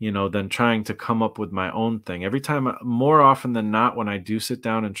me, than trying to come up with my own thing. Every time, more often than not, when I do sit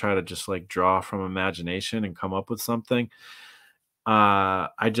down and try to just like draw from imagination and come up with something,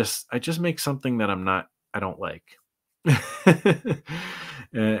 I just make something that I don't like.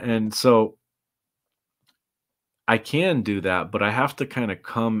 And so I can do that, but I have to kind of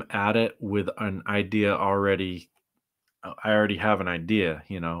come at it with an idea already. I already have an idea,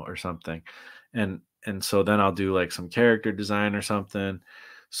 or something. And and so then I'll do like some character design or something.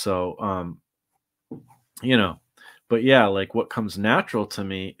 So you know, but yeah, like what comes natural to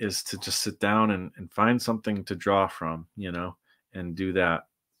me is to just sit down and find something to draw from, and do that.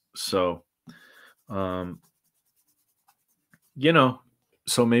 So um you know,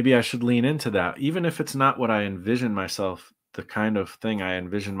 so maybe I should lean into that, even if it's not what I envision myself, the kind of thing I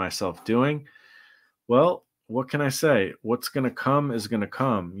envision myself doing. Well, what can I say? What's going to come is going to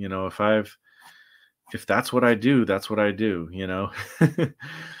come. If that's what I do, that's what I do.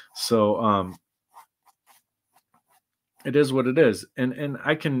 So, it is what it is. And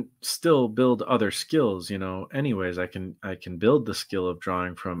I can still build other skills, anyways. I can build the skill of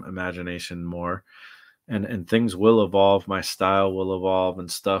drawing from imagination more, and things will evolve, my style will evolve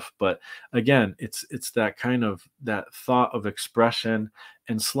and stuff. But again, it's that kind of that thought of expression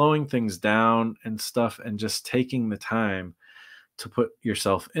and slowing things down and stuff, and just taking the time to put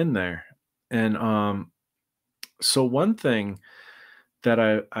yourself in there. And so one thing that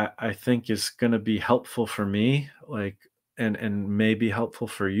I think is going to be helpful for me, like, and maybe helpful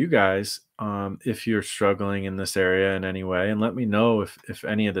for you guys, if you're struggling in this area in any way, and let me know if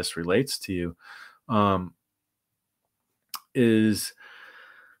any of this relates to you, um, is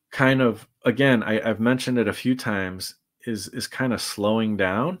kind of, again, I've mentioned it a few times, is kind of slowing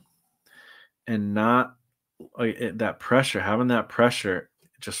down, and not like that pressure. Having that pressure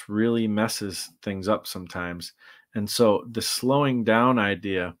just really messes things up sometimes. And so the slowing down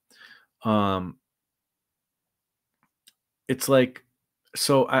idea, um, it's like,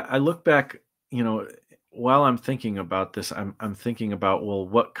 so I look back, while I'm thinking about this, I'm thinking about, well,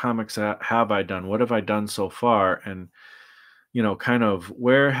 what comics have I done? What have I done so far? And kind of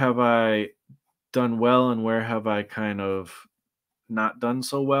where have I done well, and where have I kind of not done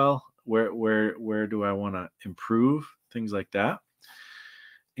so well? Where do I want to improve? Things like that.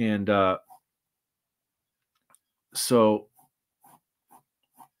 And so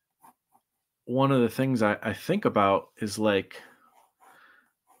one of the things I think about is like,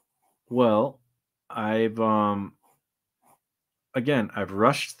 well, I've again, I've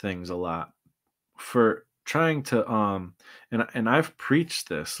rushed things a lot for trying to and I've preached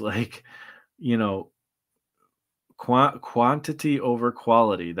this, like, you know quantity over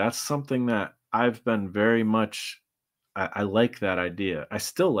quality. That's something that I've been very much, I like that idea. I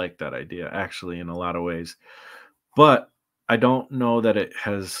still like that idea, actually, in a lot of ways. But I don't know that it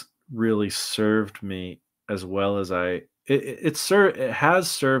has really served me as well as it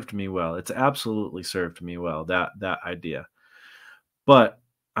has served me well. It's absolutely served me well, that idea. But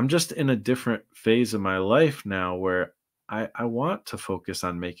I'm just in a different phase of my life now where I want to focus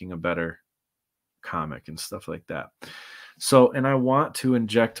on making a better comic and stuff like that. So, and I want to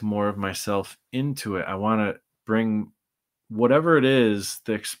inject more of myself into it. I want to bring whatever it is,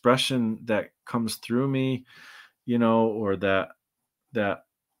 the expression that comes through me, or that that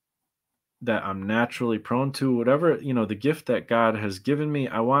I'm naturally prone to, whatever, the gift that God has given me.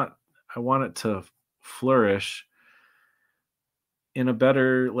 I want it to flourish in a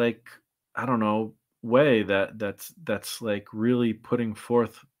better, like, I don't know, way, that's like really putting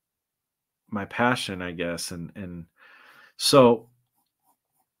forth my passion, I guess. And so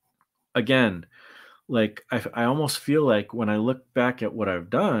again, like, I almost feel like when I look back at what I've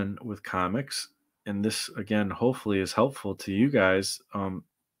done with comics, and this again hopefully is helpful to you guys,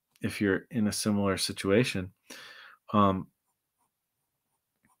 if you're in a similar situation, um,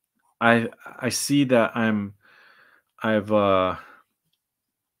 I see that I've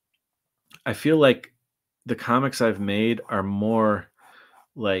I feel like the comics I've made are more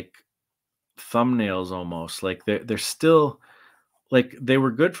like thumbnails almost. Like they're still, like, they were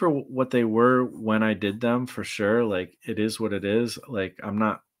good for what they were when I did them, for sure. Like, it is what it is. Like, I'm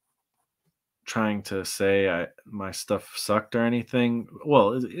not trying to say my stuff sucked or anything.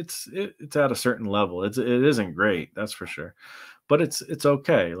 Well, it's at a certain level. It isn't great, that's for sure. But it's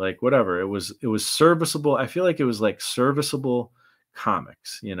okay. Like, whatever. It was serviceable. I feel like it was like serviceable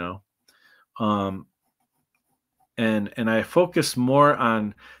comics. Um and I focus more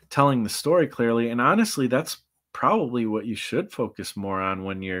on telling the story clearly. And honestly, that's probably what you should focus more on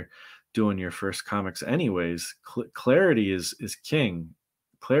when you're doing your first comics anyways. Clarity is king.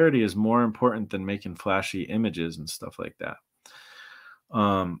 Clarity is more important than making flashy images and stuff like that,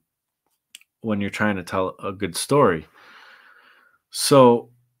 um when you're trying to tell a good story.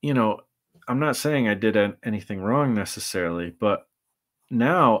 So, you know I'm not saying I did anything wrong necessarily, but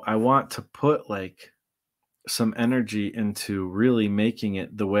now I want to put, like, some energy into really making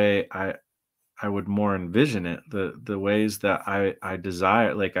it the way I would more envision it, the ways that I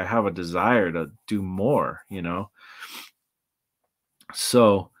desire. Like, I have a desire to do more.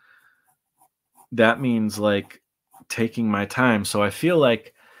 So that means like taking my time. So I feel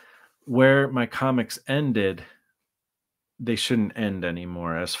like where my comics ended, they shouldn't end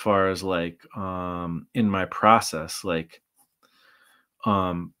anymore as far as like in my process. Like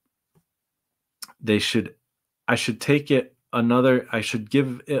um they should I should take it another I should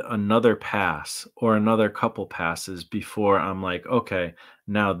give it another pass or another couple passes before I'm like, okay,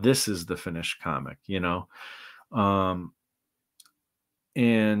 now this is the finished comic, you know? Um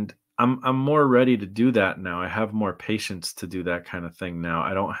and I'm more ready to do that now. I have more patience to do that kind of thing now.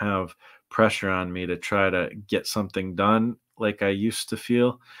 I don't have pressure on me to try to get something done like I used to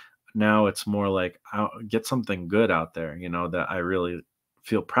feel. Now it's more like I'll get something good out there, you know, that I really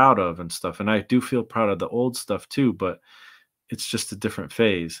feel proud of and stuff. And I do feel proud of the old stuff too, but it's just a different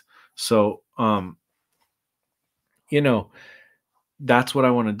phase. So, you know, that's what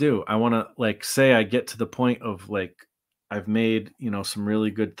I want to do. I want to like say I get to the point of like I've made, you know, some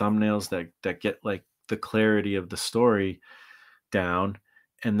really good thumbnails that get like the clarity of the story down.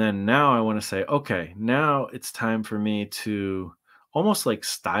 And then now I want to say, okay, now it's time for me to almost like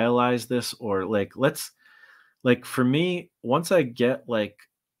stylize this or like let's like for me, once I get like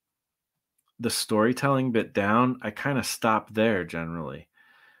the storytelling bit down, I kind of stop there generally.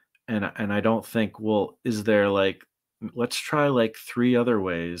 And I don't think, well, is there like let's try like three other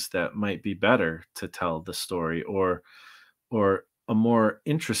ways that might be better to tell the story or a more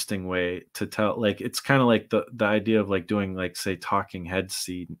interesting way to tell like it's kind of like the idea of like doing like say talking head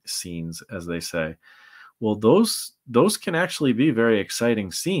scenes as they say. Well, those can actually be very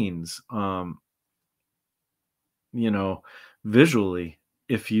exciting scenes. You know, visually,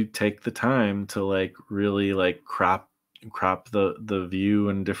 if you take the time to like really like crop the view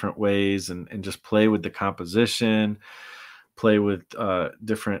in different ways and just play with the composition, play with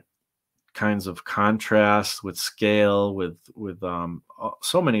different kinds of contrast with scale with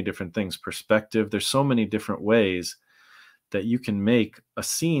so many different things, perspective. There's so many different ways that you can make a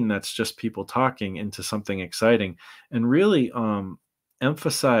scene that's just people talking into something exciting and really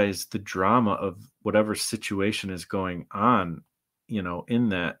emphasize the drama of whatever situation is going on, you know, in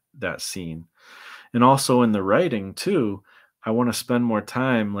that scene. And also in the writing too, I want to spend more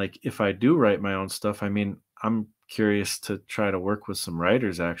time like if I do write my own stuff, I mean, I'm curious to try to work with some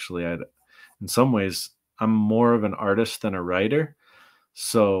writers actually. In some ways I'm more of an artist than a writer.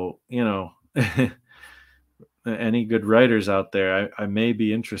 So, you know, any good writers out there, I may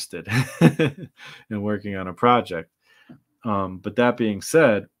be interested in working on a project. But that being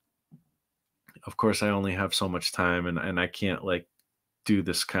said, of course, I only have so much time, and I can't like do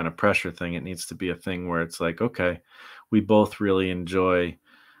this kind of pressure thing. It needs to be a thing where it's like, okay, we both really enjoy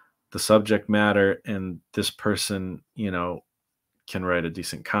the subject matter, and this person, you know, can write a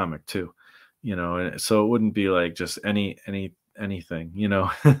decent comic too, you know. And so it wouldn't be like just anything, you know.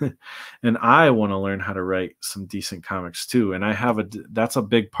 And I want to learn how to write some decent comics too, and that's a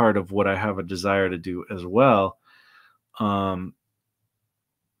big part of what I have a desire to do as well. Um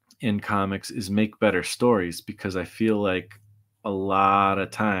in comics is make better stories because I feel like a lot of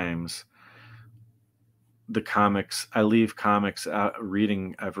times the comics I leave comics out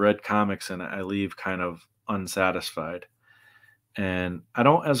reading I've read comics and I leave kind of unsatisfied. And I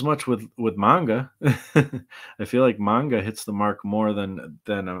don't as much with manga. I feel like manga hits the mark more than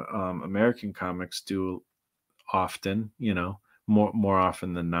American comics do often, you know, more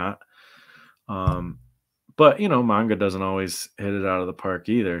often than not. Um, but you know, manga doesn't always hit it out of the park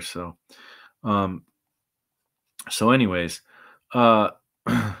either. Um, so anyways, uh,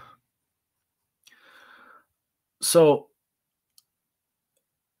 so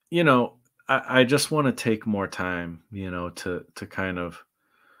you know, I just want to take more time, you know, to kind of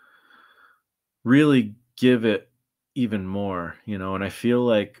really give it even more, you know, and I feel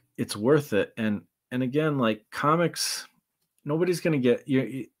like it's worth it. And again, like comics, nobody's gonna get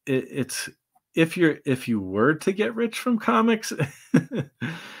it's if you were to get rich from comics,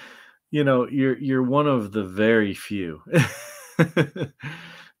 you know, you're one of the very few.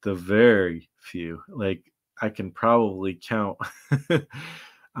 The very few. Like I can probably count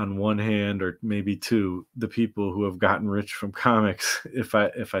on one hand or maybe two the people who have gotten rich from comics if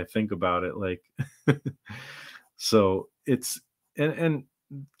I think about it like so it's and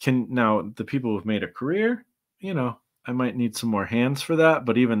can now the people who've made a career, you know, I might need some more hands for that,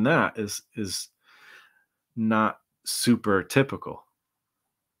 but even that is not super typical.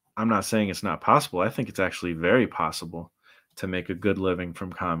 I'm not saying it's not possible. I think it's actually very possible to make a good living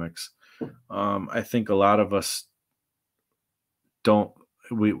from comics. I think a lot of us don't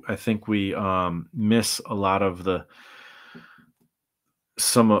I think we miss a lot of the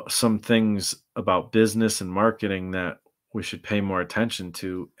some things about business and marketing that we should pay more attention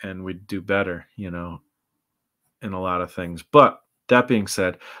to, and we'd do better, in a lot of things. But that being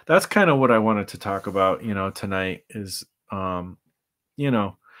said, that's kind of what I wanted to talk about, tonight is, you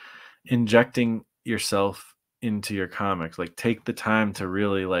know, injecting yourself into your comics. Like, take the time to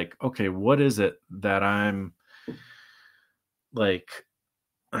really, like, okay, what is it that I'm like,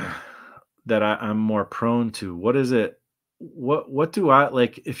 I'm more prone to? What is it? What do I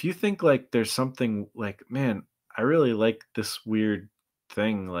like? If you think like there's something like, man, I really like this weird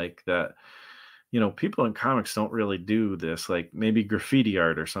thing like that. People in comics don't really do this, like maybe graffiti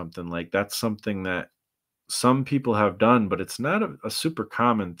art or something. Like, that's something that some people have done, but it's not a super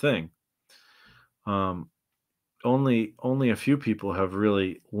common thing. Um, only a few people have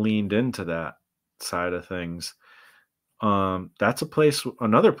really leaned into that side of things. That's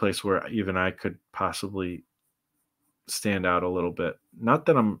another place where even I could possibly stand out a little bit. Not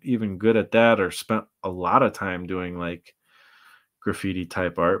that I'm even good at that or spent a lot of time doing like graffiti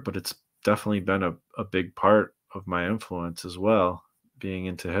type art, but it's definitely been a big part of my influence as well, being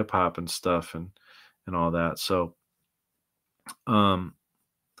into hip hop and stuff and all that. So, um,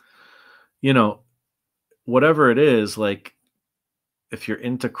 you know, whatever it is, like if you're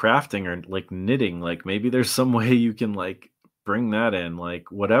into crafting or like knitting, like maybe there's some way you can like bring that in, like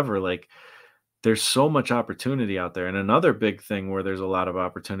whatever, like there's so much opportunity out there. And another big thing where there's a lot of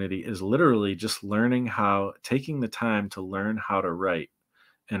opportunity is literally just taking the time to learn how to write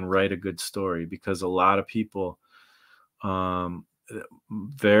and write a good story, because a lot of people, um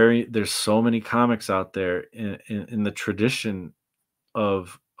there's so many comics out there in the tradition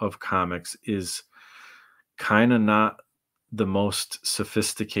of comics is kind of not the most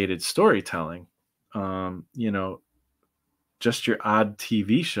sophisticated storytelling. You know, just your odd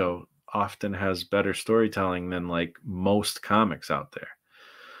TV show often has better storytelling than like most comics out there.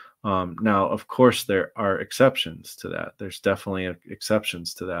 Now, of course, there are exceptions to that. There's definitely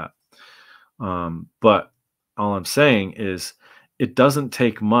exceptions to that. But all I'm saying is it doesn't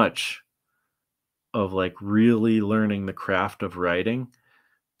take much of like really learning the craft of writing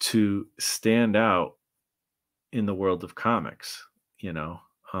to stand out in the world of comics. you know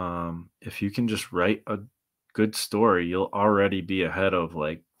if you can just write a good story, you'll already be ahead of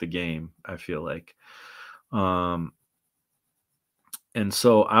like the game, I feel like. um and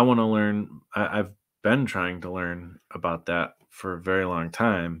so I want to learn. I've been trying to learn about that for a very long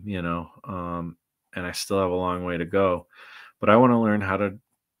time, and I still have a long way to go, but I want to learn how to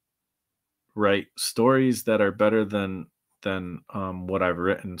write stories that are better than what I've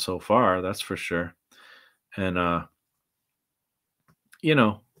written so far, that's for sure. And you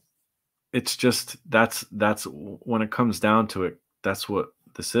know it's just when it comes down to it, that's what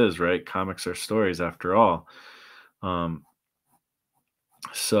this is, right? Comics are stories after all. um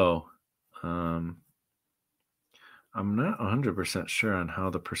so um I'm not 100% sure on how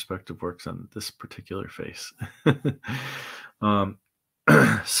the perspective works on this particular face. um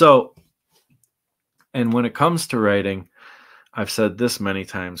so, and when it comes to writing, I've said this many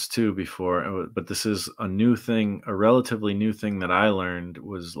times too before, but this is a new thing, a relatively new thing that I learned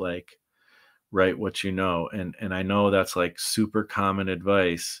was like, write what you know. And I know that's like super common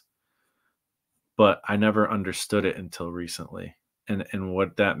advice, but I never understood it until recently. And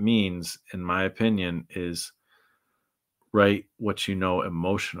what that means, in my opinion, is write what you know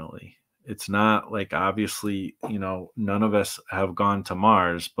emotionally. It's not like, obviously, none of us have gone to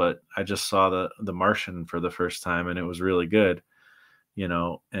Mars, but I just saw the Martian for the first time and it was really good,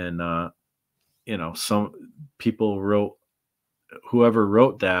 and some people wrote whoever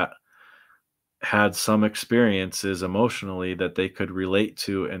wrote that had some experiences emotionally that they could relate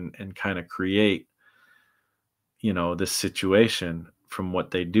to and kind of create, this situation from what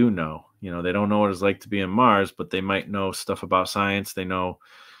they do know. They don't know what it's like to be in Mars, but they might know stuff about science. They know,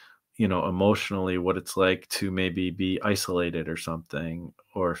 emotionally what it's like to maybe be isolated or something,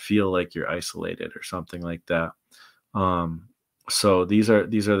 or feel like you're isolated or something like that. Um, so these are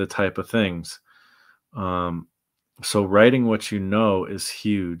the type of things. Um, so writing what you know is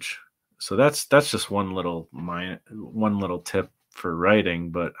huge. So that's just one little tip for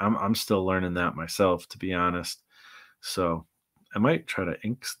writing, but I'm still learning that myself, to be honest. So I might try to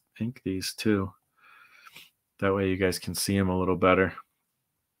ink these too. That way you guys can see them a little better.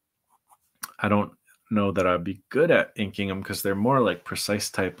 I don't know that I'd be good at inking them because they're more like precise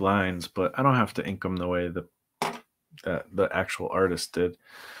type lines, but I don't have to ink them the way that the actual artist did,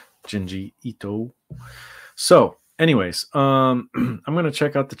 Jinji Ito. So, anyways, I'm gonna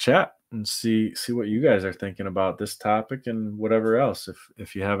check out the chat and see what you guys are thinking about this topic and whatever else.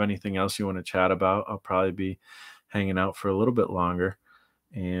 If you have anything else you want to chat about, I'll probably be hanging out for a little bit longer.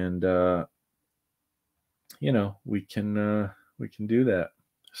 And we can do that.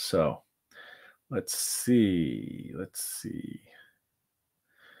 So let's see. Let's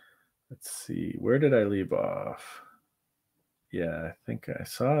see. Where did I leave off? Yeah, I think I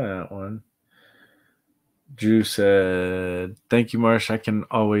saw that one. Drew said, "Thank you, Marsh. I can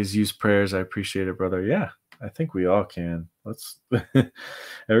always use prayers. I appreciate it, brother." Yeah, I think we all can. Let's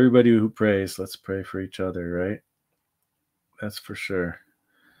everybody who prays, let's pray for each other, right? That's for sure.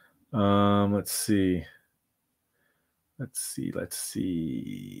 Let's see. Let's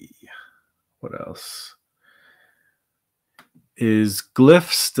see. What else? Is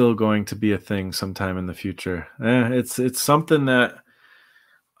glyph still going to be a thing sometime in the future? It's something that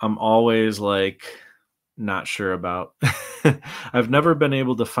I'm always like not sure about. I've never been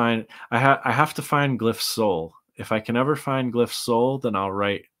able to find. I have to find glyph soul. If I can ever find glyph soul, then I'll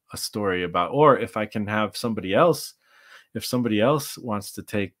write a story about. Or if I can have somebody else, if somebody else wants to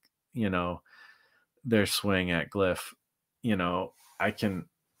take, you know, their swing at glyph, I can.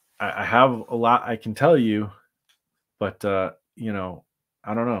 I have a lot I can tell you, but I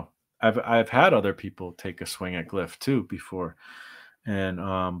don't know. I've had other people take a swing at glyph too before, and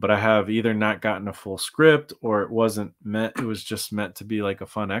but I have either not gotten a full script, or it was just meant to be like a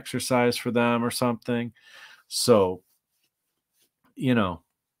fun exercise for them or something. So you know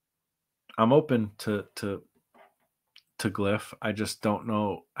I'm open to glyph. I just don't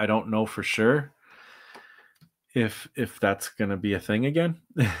know. I don't know for sure if that's gonna be a thing again.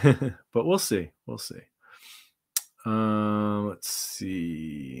 But we'll see. Let's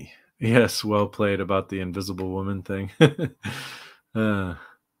see. Yes, well played about the invisible woman thing. uh,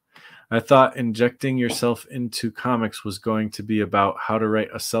 I thought injecting yourself into comics was going to be about how to write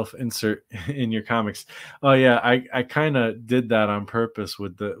a self-insert in your comics. Oh yeah, I kind of did that on purpose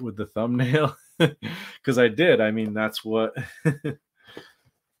with the thumbnail because I did. I mean, that's what,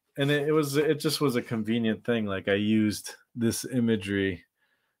 and it just was a convenient thing. Like I used this imagery,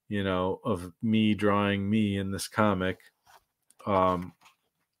 of me drawing me in this comic, um,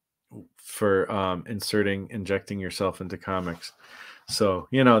 for injecting yourself into comics. So,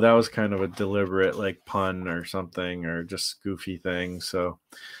 that was kind of a deliberate like pun or something, or just goofy thing. So,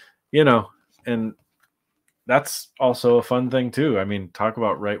 and that's also a fun thing too. I mean, talk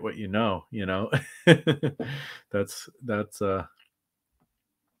about write what you know. That's that's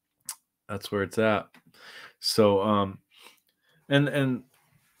where it's at. So, and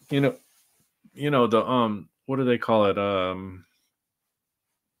you know, the what do they call it?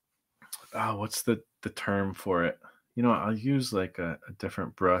 What's the term for it? I'll use like a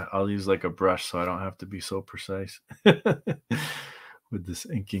different brush. I'll use like a brush so I don't have to be so precise with this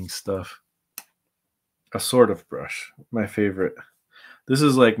inking stuff. A sort of brush. My favorite. This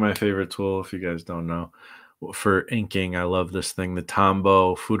is like my favorite tool, if you guys don't know. For inking, I love this thing, the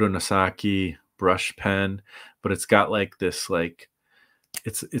Tombow Fudonosaki brush pen, but it's got like this like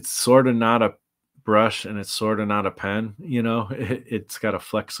it's sort of not a brush and it's sort of not a pen. It's got a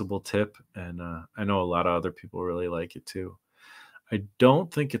flexible tip, and I know a lot of other people really like it too. I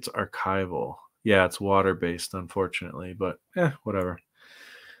don't think it's archival. Yeah, it's water based, unfortunately, but whatever.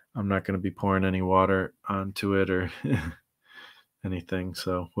 I'm not going to be pouring any water onto it or anything,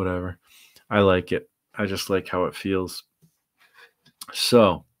 so whatever. I like it. I just like how it feels.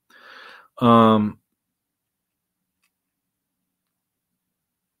 So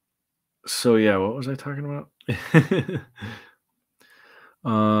yeah, what was I talking about?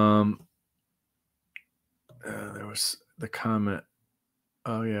 There was the comment.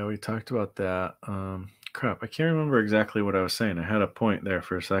 Oh yeah, we talked about that. Crap, I can't remember exactly what I was saying. I had a point there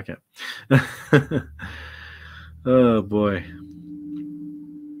for a second. Oh boy.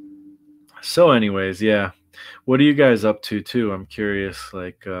 So anyways, yeah. What are you guys up to too? I'm curious,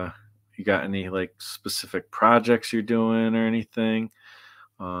 like you got any like specific projects you're doing or anything?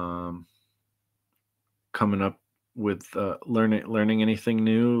 Um coming up with learning anything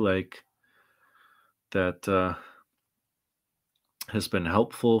new like that has been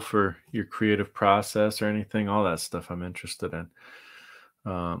helpful for your creative process or anything? All that stuff I'm interested in.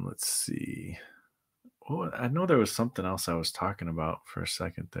 Let's see. Oh, I know there was something else I was talking about for a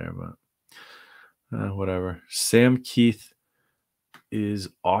second there, but whatever. Sam Keith is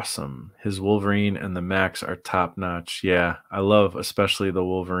awesome. His Wolverine and the Max are top notch. Yeah, I love especially the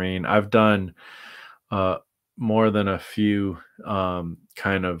Wolverine. I've done uh, more than a few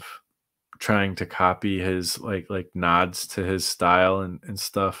kind of trying to copy his like nods to his style and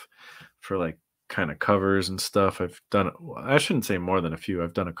stuff for like kind of covers and stuff. I've done, well, I shouldn't say more than a few.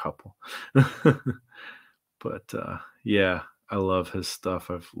 I've done a couple. But yeah, I love his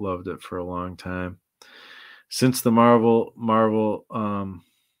stuff. I've loved it for a long time. Since the Marvel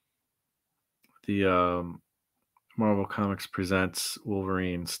the Marvel Comics presents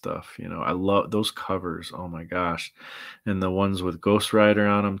Wolverine stuff. I love those covers. Oh my gosh. And the ones with Ghost Rider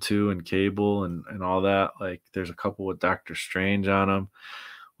on them too, and Cable and all that. Like there's a couple with Doctor Strange on them.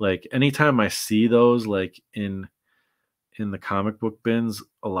 Like anytime I see those like in the comic book bins,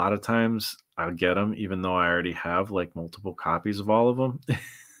 a lot of times I'll get them even though I already have like multiple copies of all of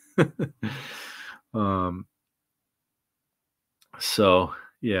them. um so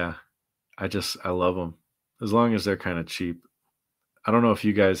yeah, I love them as long as they're kind of cheap. I don't know if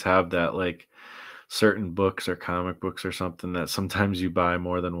you guys have that, like certain books or comic books or something that sometimes you buy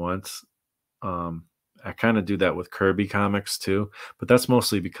more than once. Um, I kind of do that with Kirby comics too, but that's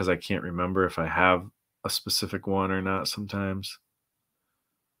mostly because I can't remember if I have a specific one or not sometimes.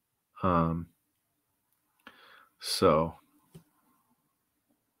 Um, so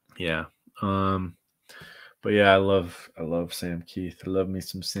yeah. Um, but yeah, I love Sam Keith. I love me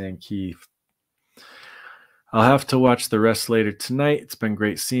some Sam Keith. I'll have to watch the rest later tonight. It's been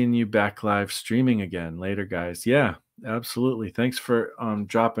great seeing you back live streaming again. Later, guys. Yeah, absolutely. Thanks for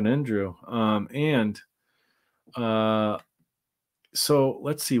dropping in, Drew. And uh so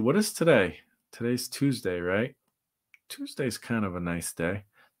let's see, what is today? Today's Tuesday, right? Tuesday's kind of a nice day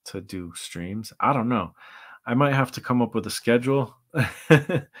to do streams. I don't know. I might have to come up with a schedule.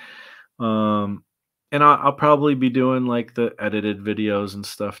 um and I'll probably be doing like the edited videos and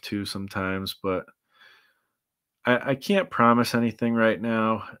stuff too sometimes, but I can't promise anything right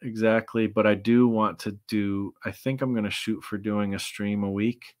now exactly, but I do want to do. I think I'm going to shoot for doing a stream a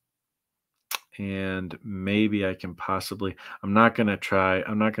week, and maybe I can possibly. I'm not going to try.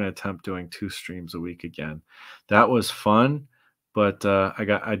 I'm not going to attempt doing 2 streams a week again. That was fun, but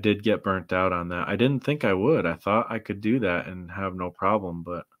I did get burnt out on that. I didn't think I would. I thought I could do that and have no problem,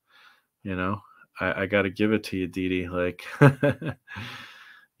 but you know, I got to give it to you, Dede. Like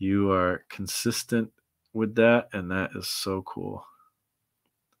you are consistent with that, and that is so cool.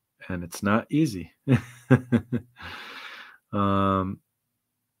 And it's not easy. um,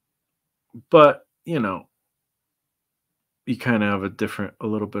 but you kind of have a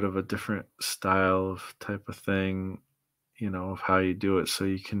little bit of a different style of type of thing, of how you do it, so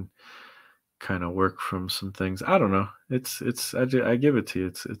you can kind of work from some things. I don't know. I give it to you.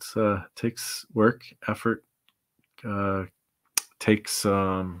 It's takes work, effort, uh, takes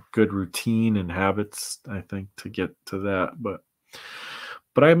good routine and habits, I think, to get to that. But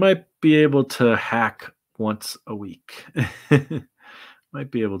I might be able to hack once a week.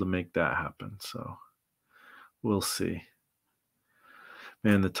 Might be able to make that happen. So we'll see.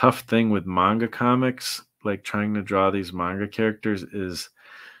 Man, the tough thing with manga comics, like trying to draw these manga characters, is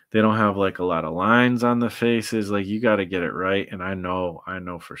they don't have like a lot of lines on the faces. Like you got to get it right. And I know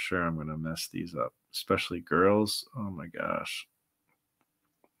for sure I'm going to mess these up, especially girls. Oh my gosh.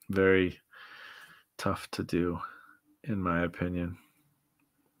 Very tough to do, in my opinion.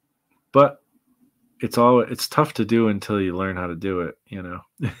 But it's tough to do until you learn how to do it.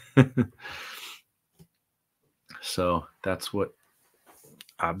 So that's what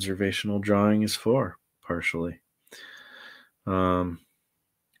observational drawing is for, partially. So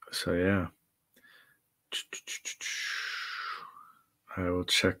yeah. I will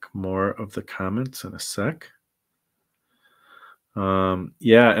check more of the comments in a sec.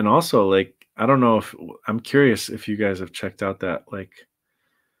 Yeah, and also like I don't know if I'm curious if you guys have checked out that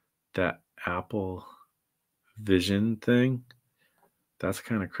Apple Vision thing. That's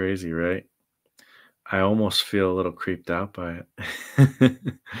kind of crazy, right? I almost feel a little creeped out by it.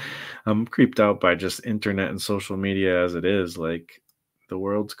 I'm creeped out by just internet and social media as it is. Like the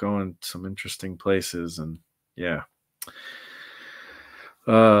world's going some interesting places, and yeah.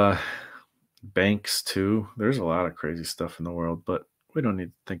 Uh Banks too. There's a lot of crazy stuff in the world, but we don't need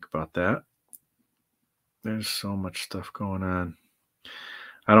to think about that. There's so much stuff going on.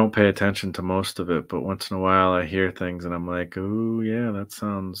 I don't pay attention to most of it, but once in a while I hear things and I'm like, "Oh, yeah, that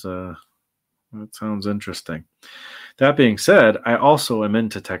sounds interesting." That being said, I also am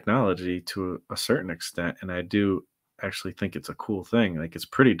into technology to a certain extent, and I do actually think it's a cool thing. Like it's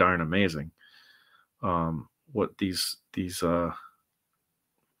pretty darn amazing. What these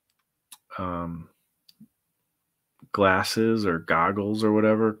um glasses or goggles or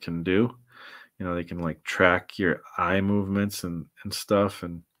whatever can do. They can like track your eye movements and stuff,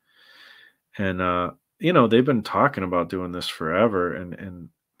 and they've been talking about doing this forever, and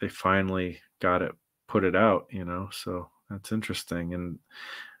they finally got it put it out, so that's interesting. And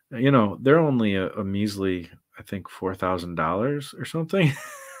they're only a measly, I think, $4,000 or something.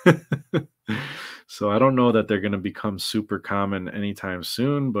 So I don't know that they're going to become super common anytime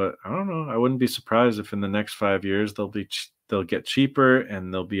soon, but I don't know. I wouldn't be surprised if in the next 5 years they'll get cheaper,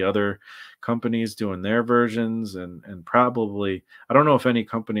 and there'll be other companies doing their versions, and probably I don't know if any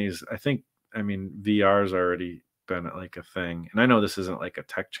companies. I mean VR's already been like a thing, and I know this isn't like a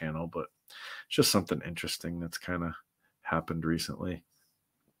tech channel, but it's just something interesting that's kind of happened recently.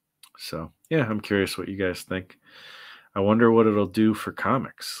 So yeah, I'm curious what you guys think. I wonder what it'll do for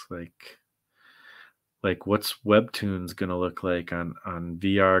comics. Like what's webtoons going to look like on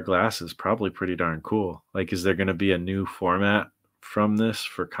VR glasses? Probably pretty darn cool. Like is there going to be a new format from this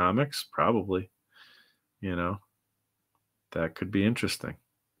for comics? Probably, you know. That could be interesting.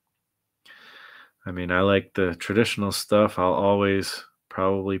 I mean, I like the traditional stuff. I'll always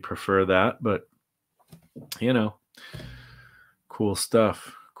probably prefer that, but you know, cool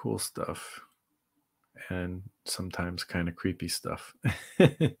stuff. Cool stuff. And sometimes kind of creepy stuff.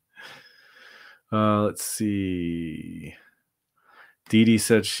 Let's see. Dede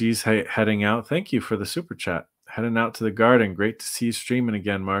said she's heading out. Thank you for the super chat. Heading out to the garden. Great to see you streaming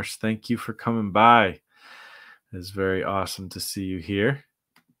again, Marsh. Thank you for coming by. It's very awesome to see you here.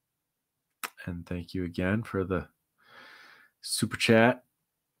 And thank you again for the super chat.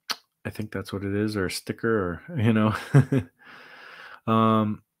 I think that's what it is, or a sticker, or, you know.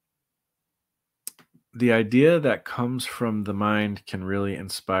 The idea that comes from the mind can really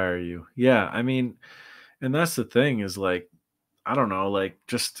inspire you. Yeah, I mean, and that's the thing is like, I don't know, like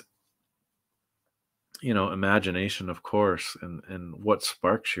just, imagination, of course, and what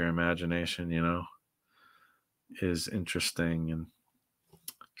sparks your imagination, is interesting. And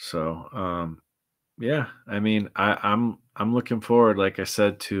so, yeah, I mean, I'm looking forward, like I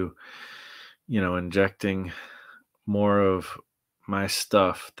said, to, injecting more of my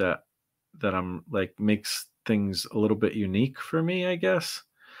stuff that I'm like makes things a little bit unique for me, I guess.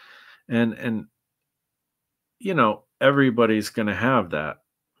 And everybody's going to have that,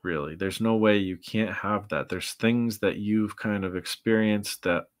 really. There's no way you can't have that. There's things that you've kind of experienced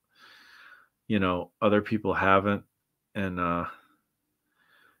that other people haven't, and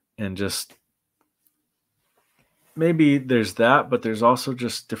just maybe there's that, but there's also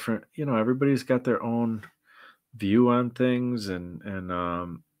just different, everybody's got their own view on things,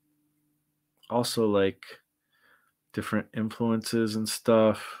 and also like different influences and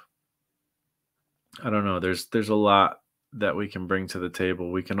stuff. I don't know. There's a lot that we can bring to the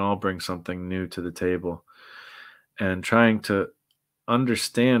table. We can all bring something new to the table, and trying to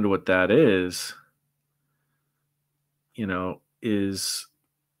understand what that is is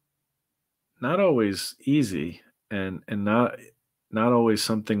not always easy, and not always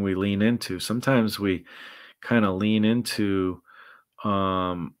something we lean into. Sometimes we kind of lean into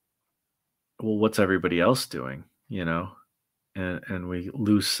well, what's everybody else doing, and we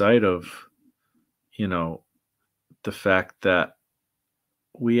lose sight of the fact that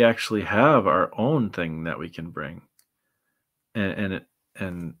we actually have our own thing that we can bring, and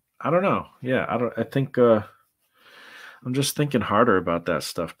I don't know. Yeah, I think I'm just thinking harder about that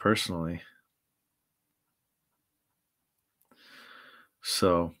stuff personally.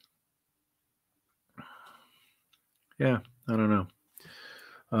 So yeah, I don't know.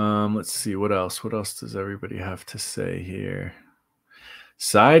 Let's see what else. What else does everybody have to say here?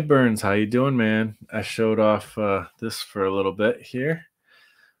 Sideburns, how you doing, man? I showed off this for a little bit here.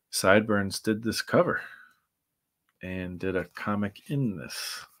 Sideburns did this cover and did a comic in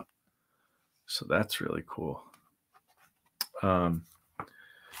this, so that's really cool.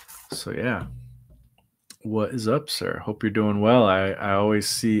 So yeah, what is up, sir? Hope you're doing well. I always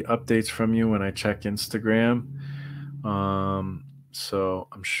see updates from you when I check Instagram. So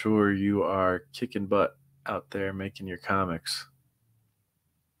I'm sure you are kicking butt out there making your comics.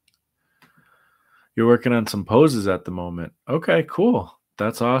 You're working on some poses at the moment. Okay, cool.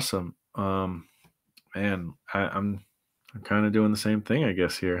 That's awesome. Man, I'm kind of doing the same thing, I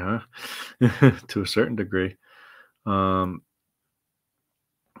guess, here, huh? To a certain degree. So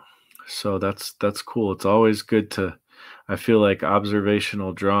that's cool. It's always good to, I feel like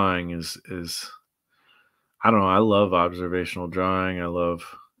observational drawing is I don't know, I love observational drawing. I love,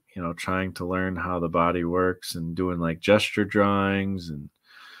 trying to learn how the body works and doing like gesture drawings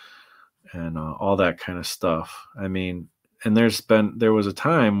and all that kind of stuff. I mean, and there was a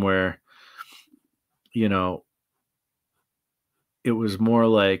time where, it was more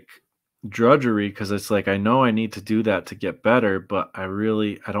like drudgery, because it's like I know I need to do that to get better, but I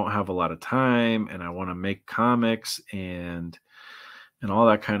don't have a lot of time, and I want to make comics and all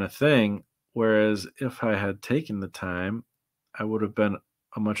that kind of thing. Whereas if I had taken the time, I would have been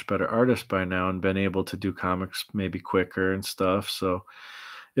a much better artist by now and been able to do comics maybe quicker and stuff. So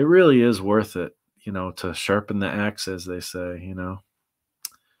it really is worth it, to sharpen the axe, as they say,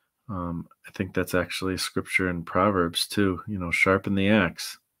 I think that's actually scripture in Proverbs too. Sharpen the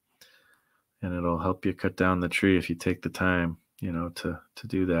axe, and it'll help you cut down the tree if you take the time, to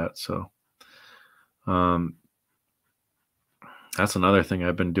do that. So, um, that's another thing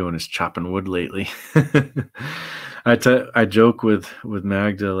I've been doing is chopping wood lately. I joke with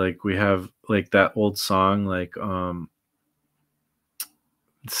Magda, like we have like that old song, like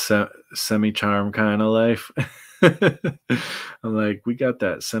semi charm kind of life. I'm like, we got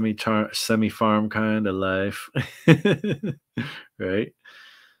that semi farm kind of life, right?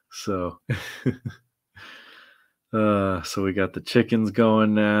 So, so we got the chickens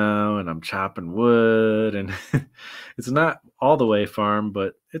going now, and I'm chopping wood, and it's not all the way farm,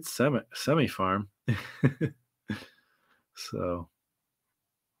 but it's semi farm. So,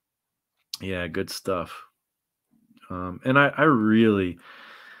 yeah, good stuff. And I really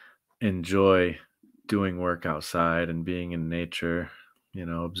enjoy doing work outside and being in nature.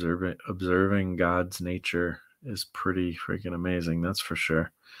 Observing God's nature is pretty freaking amazing. That's for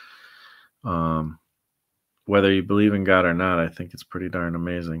sure. Whether you believe in God or not, I think it's pretty darn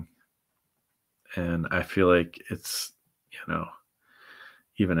amazing. And I feel like it's,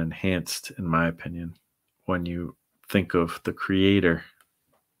 even enhanced, in my opinion, when you think of the Creator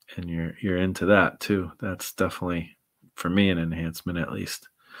and you're into that too. That's definitely, for me, an enhancement at least.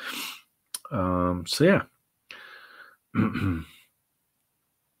 So yeah.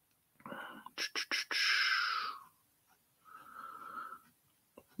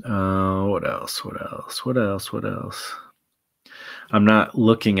 What else? I'm not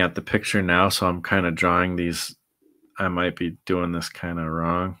looking at the picture now, so I'm kind of drawing these. I might be doing this kind of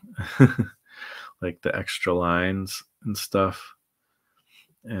wrong, like the extra lines and stuff.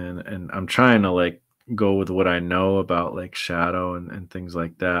 And I'm trying to like go with what I know about like shadow and things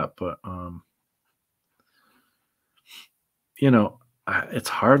like that. But it's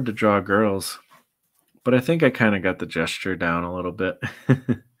hard to draw girls, but I think I kind of got the gesture down a little bit.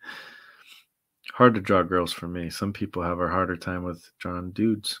 Hard to draw girls for me. Some people have a harder time with drawing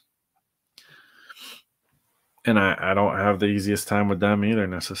dudes. And I don't have the easiest time with them either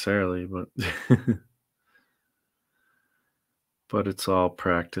necessarily, but but it's all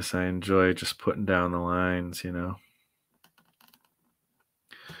practice. I enjoy just putting down the lines. All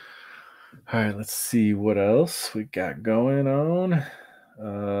right, let's see what else we got going on.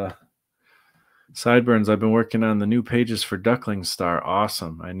 Sideburns, I've been working on the new pages for Duckling Star.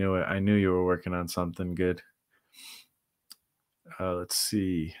 Awesome. I knew it. I knew you were working on something good. Let's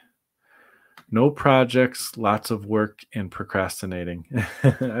see. No projects, lots of work, and procrastinating.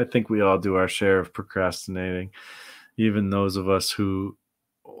 I think we all do our share of procrastinating. Even those of us who,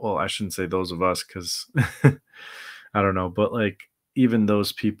 well, I shouldn't say those of us because I don't know, but like even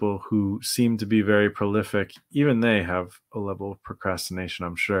those people who seem to be very prolific, even they have a level of procrastination,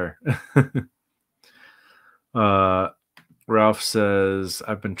 I'm sure. Ralph says,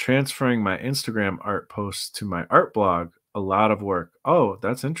 I've been transferring my Instagram art posts to my art blog. A lot of work. Oh,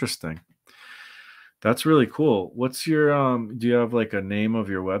 that's interesting. That's really cool. What's your do you have like a name of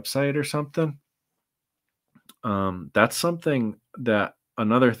your website or something? That's something that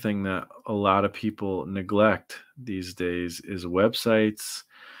another thing that a lot of people neglect these days is websites,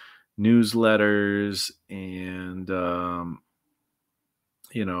 newsletters, and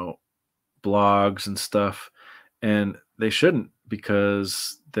blogs and stuff. And they shouldn't,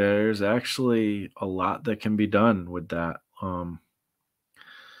 because there's actually a lot that can be done with that.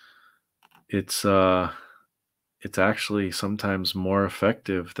 It's actually sometimes more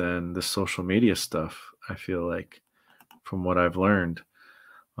effective than the social media stuff, I feel like, from what I've learned.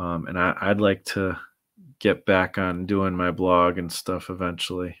 And I'd like to get back on doing my blog and stuff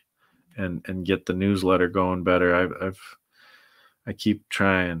eventually, and get the newsletter going better. I keep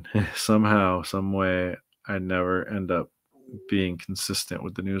trying somehow, some way. I never end up being consistent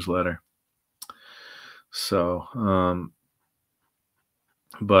with the newsletter. So,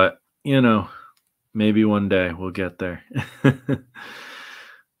 but maybe one day we'll get there. But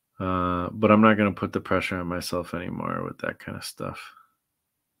I'm not going to put the pressure on myself anymore with that kind of stuff.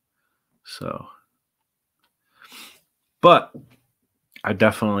 So, but I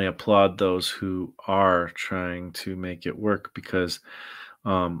definitely applaud those who are trying to make it work, because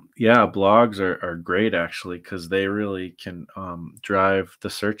blogs are great actually, because they really can drive the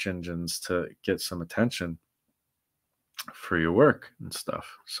search engines to get some attention for your work and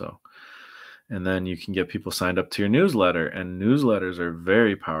stuff. So, and then you can get people signed up to your newsletter, and newsletters are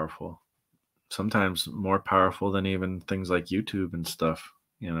very powerful, sometimes more powerful than even things like YouTube and stuff,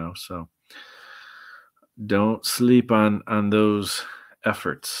 so don't sleep on those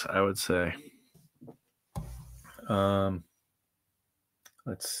efforts, I would say.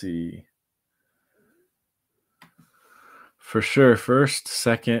 Let's see. For sure, first,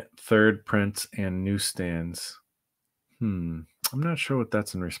 second, third prints and newsstands. Hmm. I'm not sure what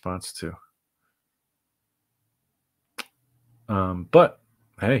that's in response to. But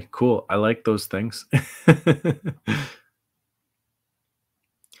hey, cool. I like those things.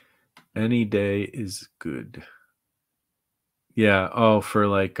 Any day is good. Yeah. Oh, for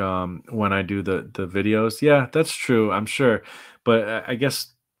like when I do the videos. Yeah, that's true. I'm sure. But I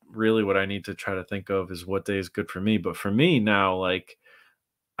guess really what I need to try to think of is what day is good for me. But for me now, like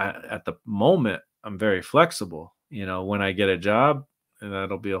at the moment, I'm very flexible. When I get a job,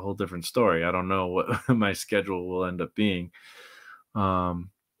 that'll be a whole different story. I don't know what my schedule will end up being.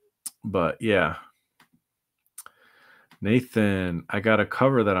 Um, but yeah, Nathan, I got a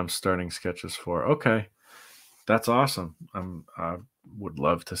cover that I'm starting sketches for. Okay, that's awesome. I would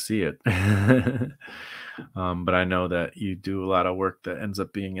love to see it. But I know that you do a lot of work that ends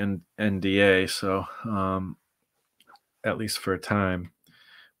up being NDA, so at least for a time.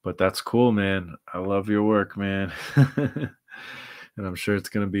 But that's cool, man. I love your work, man. And I'm sure it's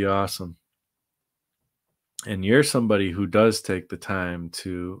going to be awesome. And you're somebody who does take the time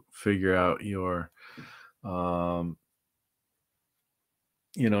to figure out um,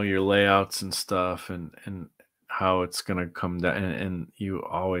 your layouts and stuff and how it's going to come down. And you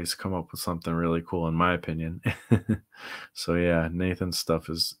always come up with something really cool, in my opinion. So yeah, Nathan's stuff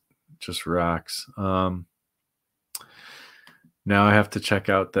is just rocks. Now I have to check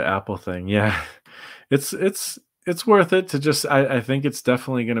out the Apple thing. Yeah. It's worth it to just I think it's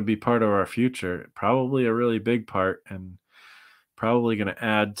definitely gonna be part of our future, probably a really big part, and probably gonna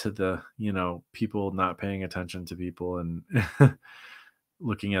add to the, people not paying attention to people and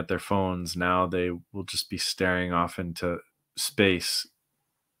looking at their phones. Now they will just be staring off into space,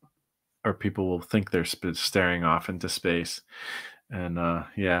 or people will think they're staring off into space. And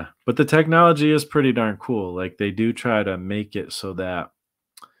yeah, but the technology is pretty darn cool. Like they do try to make it so that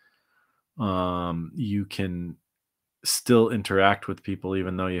you can still interact with people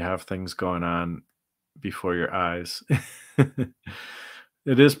even though you have things going on before your eyes. It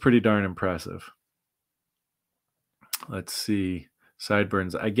is pretty darn impressive. Let's see.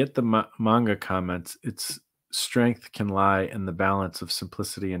 Sideburns. I get the manga comments. Its strength can lie in the balance of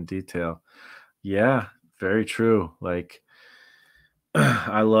simplicity and detail. Yeah, very true. Like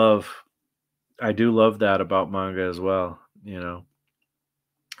I love I do love that about manga as well.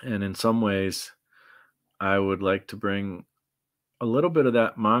 And in some ways I would like to bring a little bit of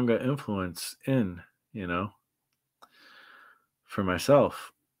that manga influence in, you know, for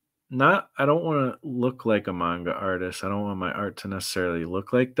myself. Not I don't wanna look like a manga artist. I don't want my art to necessarily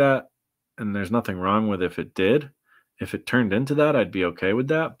look like that, and there's nothing wrong with if it did. If it turned into that, I'd be okay with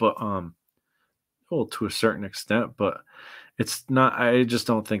that, but, well, to a certain extent, but it's not I just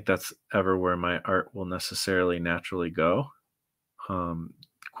don't think that's ever where my art will necessarily naturally go, um,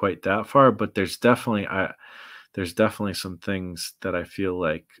 quite that far, but there's definitely some things that I feel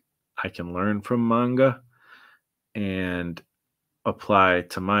like I can learn from manga and apply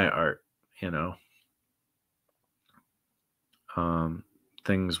to my art, you know? um,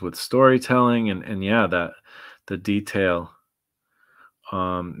 things with storytelling and yeah, that the detail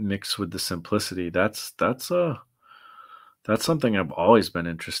mixed with the simplicity. That's something I've always been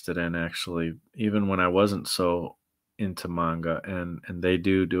interested in, actually, even when I wasn't so into manga, and they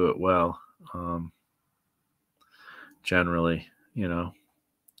do it well, generally, you know.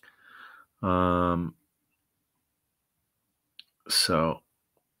 Um, so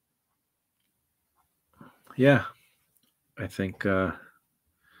yeah, I think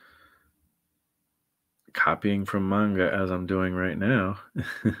copying from manga as I'm doing right now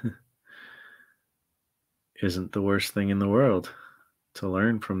isn't the worst thing in the world to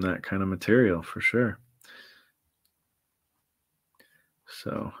learn from that kind of material for sure.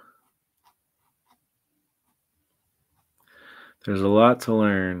 So there's a lot to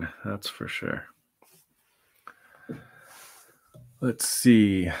learn, that's for sure. Let's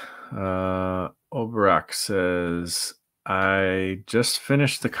see. Oberak says, I just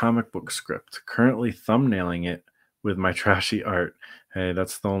finished the comic book script, currently thumbnailing it with my trashy art. Hey,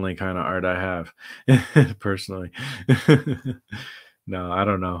 that's the only kind of art I have, personally. No, I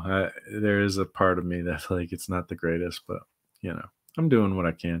don't know. There is a part of me that's like, it's not the greatest, but I'm doing what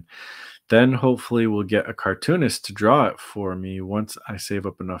I can. Then hopefully we'll get a cartoonist to draw it for me once I save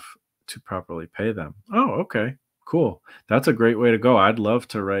up enough to properly pay them. Oh, okay. Cool. That's a great way to go. I'd love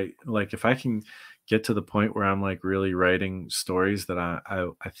to write, like, if I can get to the point where I'm like really writing stories that I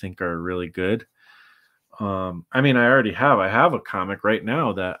think are really good. I mean, I have a comic right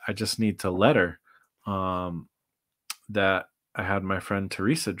now that I just need to letter. Um that I had my friend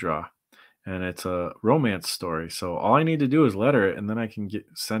Teresa draw, and it's a romance story. So all I need to do is letter it, and then I can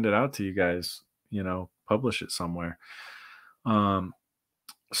send it out to you guys. Publish it somewhere. Um,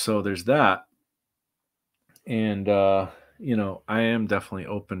 so there's that, and I am definitely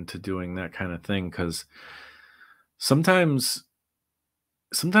open to doing that kind of thing because sometimes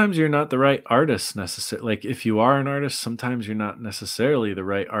sometimes you're not the right artist necessarily. Like if you are an artist, sometimes you're not necessarily the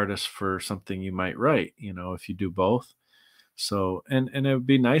right artist for something you might write, if you do both. So, and it would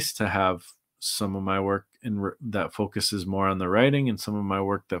be nice to have some of my work that focuses more on the writing and some of my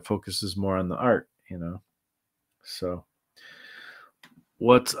work that focuses more on the art. So,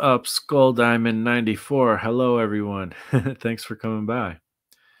 what's up, Skull Diamond 94? Hello, everyone. Thanks for coming by.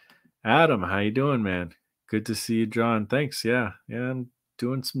 Adam, how you doing, man? Good to see you, John. Thanks. Yeah. Yeah, I'm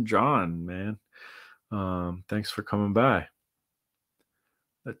doing some drawing, man. Thanks for coming by.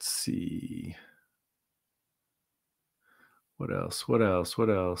 Let's see. What else? What else? What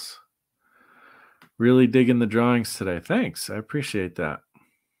else? Really digging the drawings today. Thanks. I appreciate that.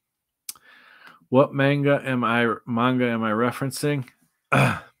 What manga am I referencing?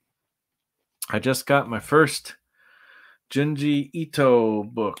 I just got my first Junji Ito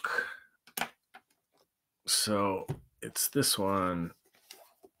book. So it's this one.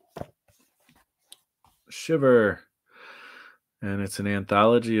 Shiver. And it's an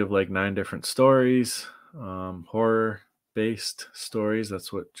anthology of like 9 different stories, horror-based stories.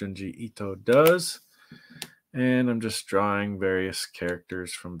 That's what Junji Ito does. And I'm just drawing various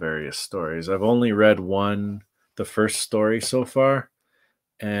characters from various stories. I've only read the first story so far,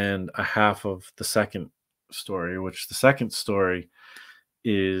 and a half of the second story, which the second story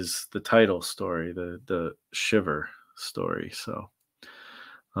is the title story, the Shiver story. So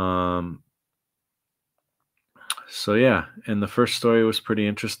yeah, and the first story was pretty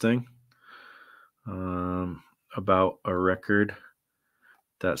interesting, about a record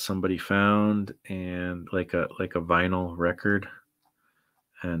that somebody found, and like a vinyl record,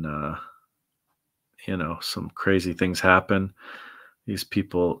 and some crazy things happen. These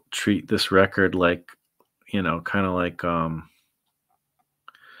people treat this record like, kind of like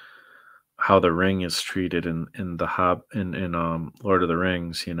how the Ring is treated in Lord of the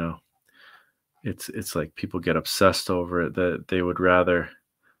Rings. It's like people get obsessed over it, that they would rather,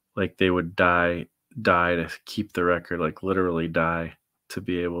 like, they would die to keep the record, like literally die to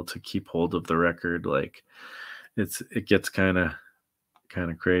be able to keep hold of the record. Like it gets kind of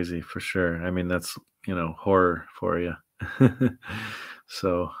crazy for sure. I mean, that's horror for you.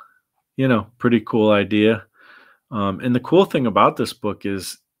 So pretty cool idea. And the cool thing about this book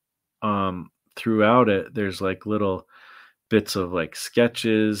is, throughout it there's like little bits of like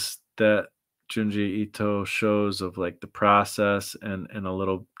sketches that Junji Ito shows of like the process, and a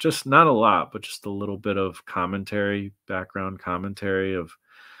little, just not a lot, but just a little bit of background commentary of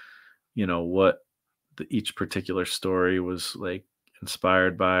what each particular story was like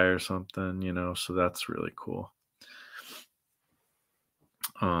inspired by or something, so that's really cool.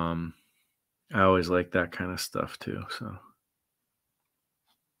 I always like that kind of stuff too. So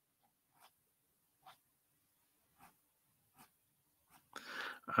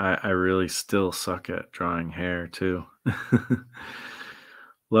I really still suck at drawing hair too.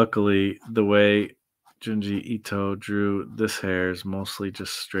 Luckily, the way Junji Ito drew this hair is mostly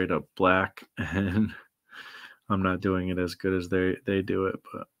just straight up black, and I'm not doing it as good as they do it,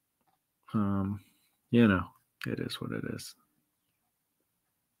 but it is what it is.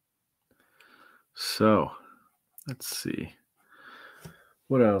 So let's see.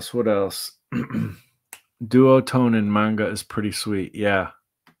 What else? Duotone in manga is pretty sweet. Yeah,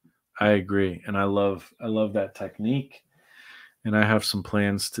 I agree. And I love that technique. And I have some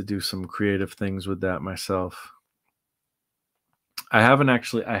plans to do some creative things with that myself. I have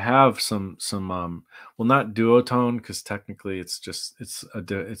some well, not duotone, because technically it's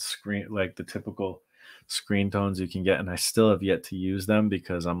screen, like the typical screen tones you can get, and I still have yet to use them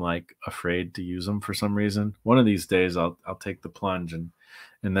because I'm like afraid to use them for some reason. One of these days I'll take the plunge, and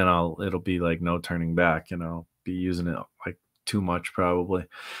then it'll be like no turning back, and I'll be using it like too much probably.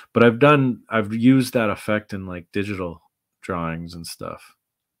 But I've used that effect in like digital drawings and stuff.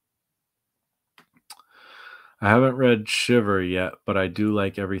 I haven't read Shiver yet, but I do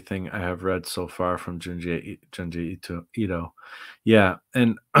like everything I have read so far from Junji Ito. Yeah,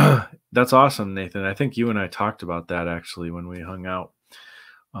 and that's awesome, Nathan. I think you and I talked about that actually when we hung out.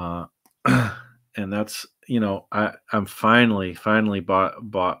 And that's, I'm finally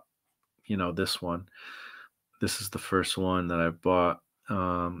bought this one. This is the first one that I bought,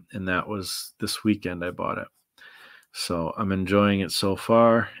 and that was this weekend I bought it. So I'm enjoying it so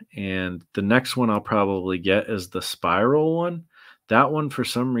far. And the next one I'll probably get is the spiral one. That one, for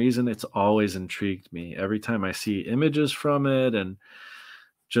some reason, it's always intrigued me. Every time I see images from it and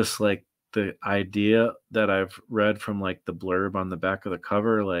just like the idea that I've read from like the blurb on the back of the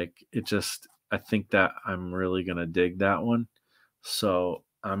cover, like it just, I think that I'm really going to dig that one. So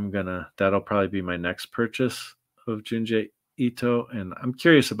that'll probably be my next purchase of Junji Ito. And I'm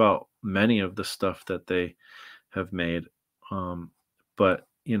curious about many of the stuff that they have made. Um, but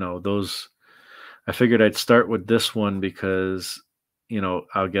I figured I'd start with this one because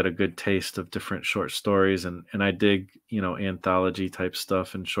I'll get a good taste of different short stories, and I dig anthology type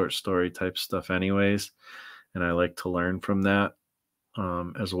stuff and short story type stuff anyways, and I like to learn from that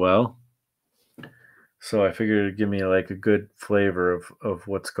as well. So I figured it'd give me like a good flavor of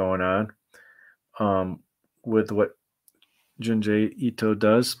what's going on with what Junji Ito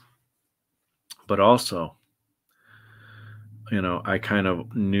does, but also I kind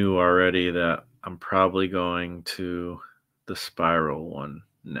of knew already that I'm probably going to the spiral one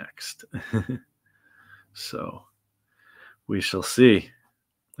next. So we shall see.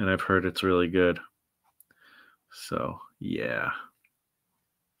 And I've heard it's really good. So yeah,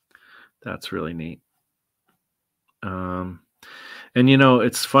 that's really neat. And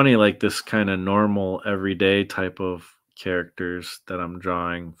it's funny, like this kind of normal everyday type of characters that I'm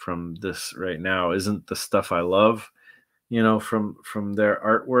drawing from this right now isn't the stuff I love, from their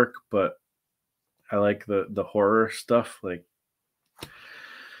artwork, but I like the horror stuff, like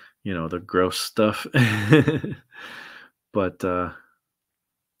the gross stuff. But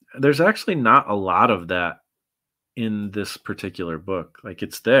there's actually not a lot of that in this particular book. Like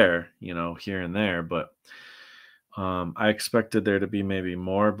it's there, here and there, but I expected there to be maybe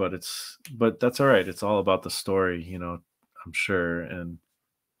more, but that's all right. It's all about the story, I'm sure. And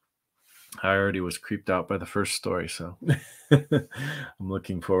I already was creeped out by the first story, so I'm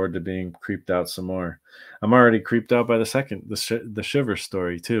looking forward to being creeped out some more. I'm already creeped out by the second, the Shiver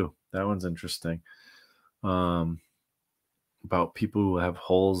story too. That one's interesting. Um, about people who have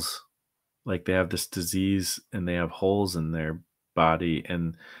holes, like they have this disease and they have holes in their body,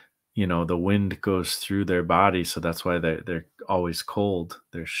 and the wind goes through their body, so that's why they're always cold.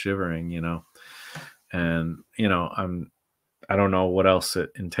 They're shivering, and I don't know what else it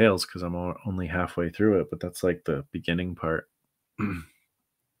entails because I'm only halfway through it, but that's like the beginning part.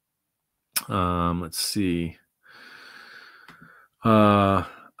 Let's see. I'm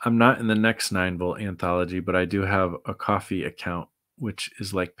not in the next 9-volt anthology, but I do have a coffee account, which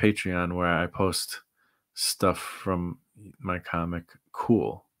is like Patreon, where I post stuff from my comic.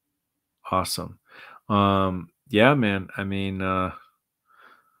 Cool. Awesome. Yeah, man. I mean,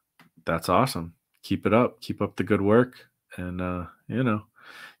 that's awesome. Keep it up. Keep up the good work. And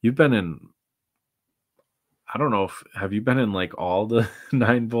you've been in, I don't know if have you been in like all the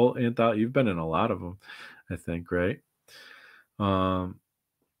 9-volt anthology? You've been in a lot of them, I think, right? Um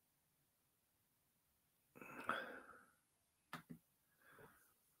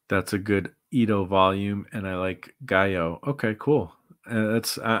that's a good Ito volume, and I like Gaio. Okay, cool.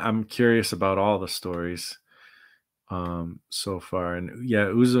 I'm curious about all the stories so far. And yeah,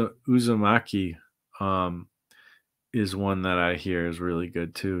 Uzumaki is one that I hear is really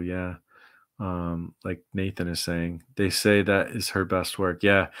good too. Yeah. Like Nathan is saying, they say that is her best work.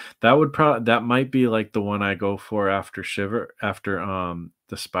 Yeah, that might be like the one I go for after the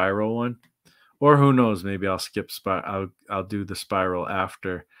spiral one, or who knows, maybe I'll skip I'll do the spiral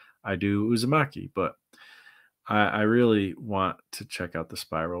after I do Uzumaki. But I really want to check out the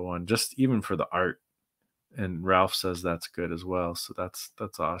spiral one, just even for the art. And Ralph says that's good as well, so that's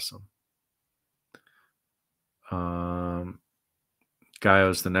awesome.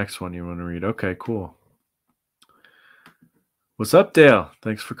 Gaio's the next one you want to read. Okay, cool. What's up, Dale?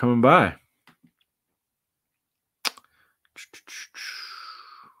 Thanks for coming by.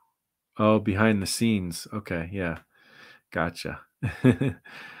 Oh, behind the scenes. Okay, yeah. Gotcha.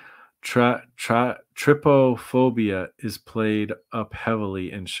 Trypophobia is played up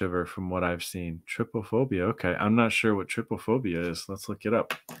heavily in Shiver from what I've seen. Trypophobia. Okay. I'm not sure what trypophobia is. Let's look it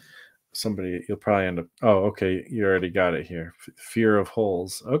up. You'll probably end up. Oh, okay. You already got it here. Fear of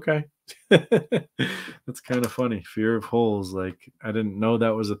holes. Okay. That's kind of funny. Fear of holes. Like, I didn't know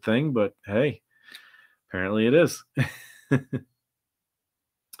that was a thing, but hey, apparently it is.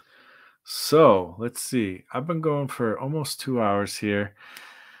 So let's see. I've been going for almost 2 hours here.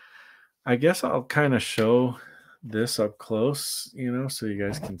 I guess I'll kind of show this up close, so you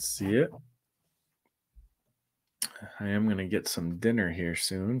guys can see it. I am going to get some dinner here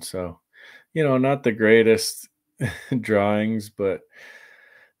soon. So, not the greatest drawings, but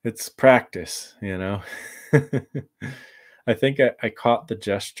It's practice, you know? I think I caught the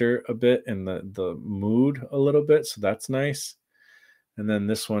gesture a bit and the mood a little bit, so that's nice. And then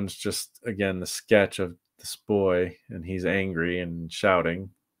this one's just, again, the sketch of this boy, and he's angry and shouting,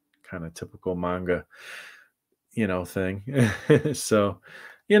 kinda typical manga, thing. So,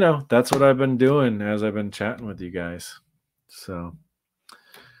 that's what I've been doing as I've been chatting with you guys. So,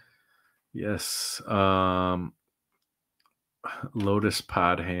 yes, Lotus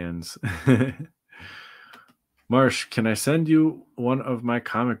Pod Hands. Marsh, can I send you one of my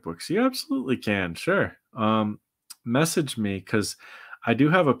comic books? You absolutely can. Sure. Message me because I do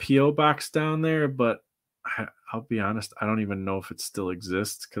have a PO box down there, but I'll be honest, I don't even know if it still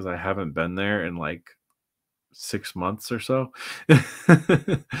exists because I haven't been there in like 6 months or so.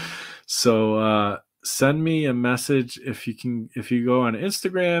 So send me a message if you can. If you go on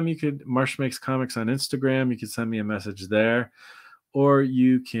Instagram, you could Marsh Makes Comics on Instagram. You can send me a message there, or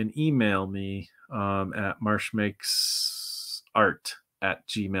you can email me at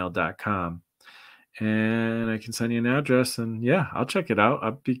marshmakesart@gmail.com, and I can send you an address. And yeah, I'll check it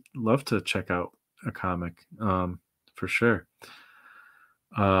out. Love to check out a comic for sure.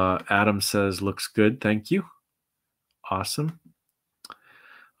 Adam says looks good. Thank you. Awesome.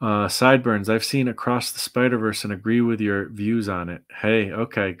 Sideburns, I've seen Across the Spider-Verse and agree with your views on it. Hey,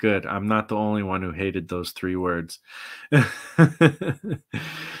 okay, good. I'm not the only one who hated those 3 words.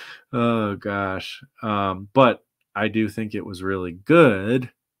 Oh gosh. But I do think it was really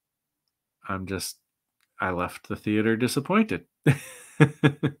good. I left the theater disappointed.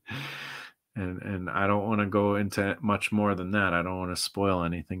 And I don't want to go into much more than that. I don't want to spoil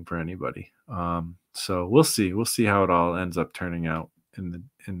anything for anybody. So we'll see. We'll see how it all ends up turning out in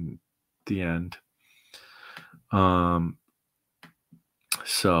the end.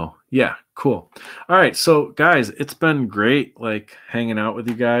 So yeah, cool. All right, so guys, it's been great like hanging out with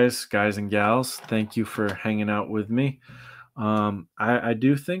you guys and gals. Thank you for hanging out with me. I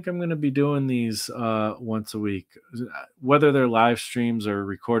do think I'm going to be doing these once a week, whether they're live streams or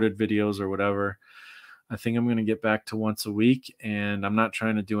recorded videos or whatever. I think I'm going to get back to once a week, and I'm not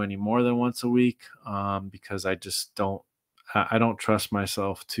trying to do any more than once a week because I just don't. I don't trust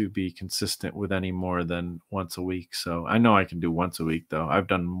myself to be consistent with any more than once a week. So I know I can do once a week, though. I've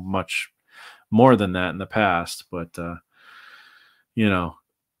done much more than that in the past, but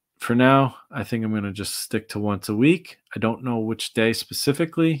for now, I think I'm going to just stick to once a week. I don't know which day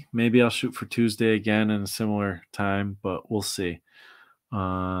specifically. Maybe I'll shoot for Tuesday again in a similar time, but we'll see.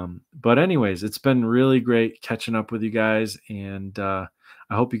 But anyways, it's been really great catching up with you guys, and I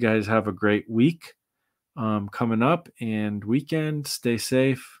hope you guys have a great week coming up and weekend. Stay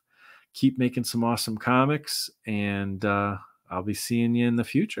safe. Keep making some awesome comics, and I'll be seeing you in the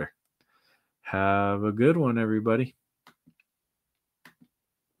future. Have a good one, everybody.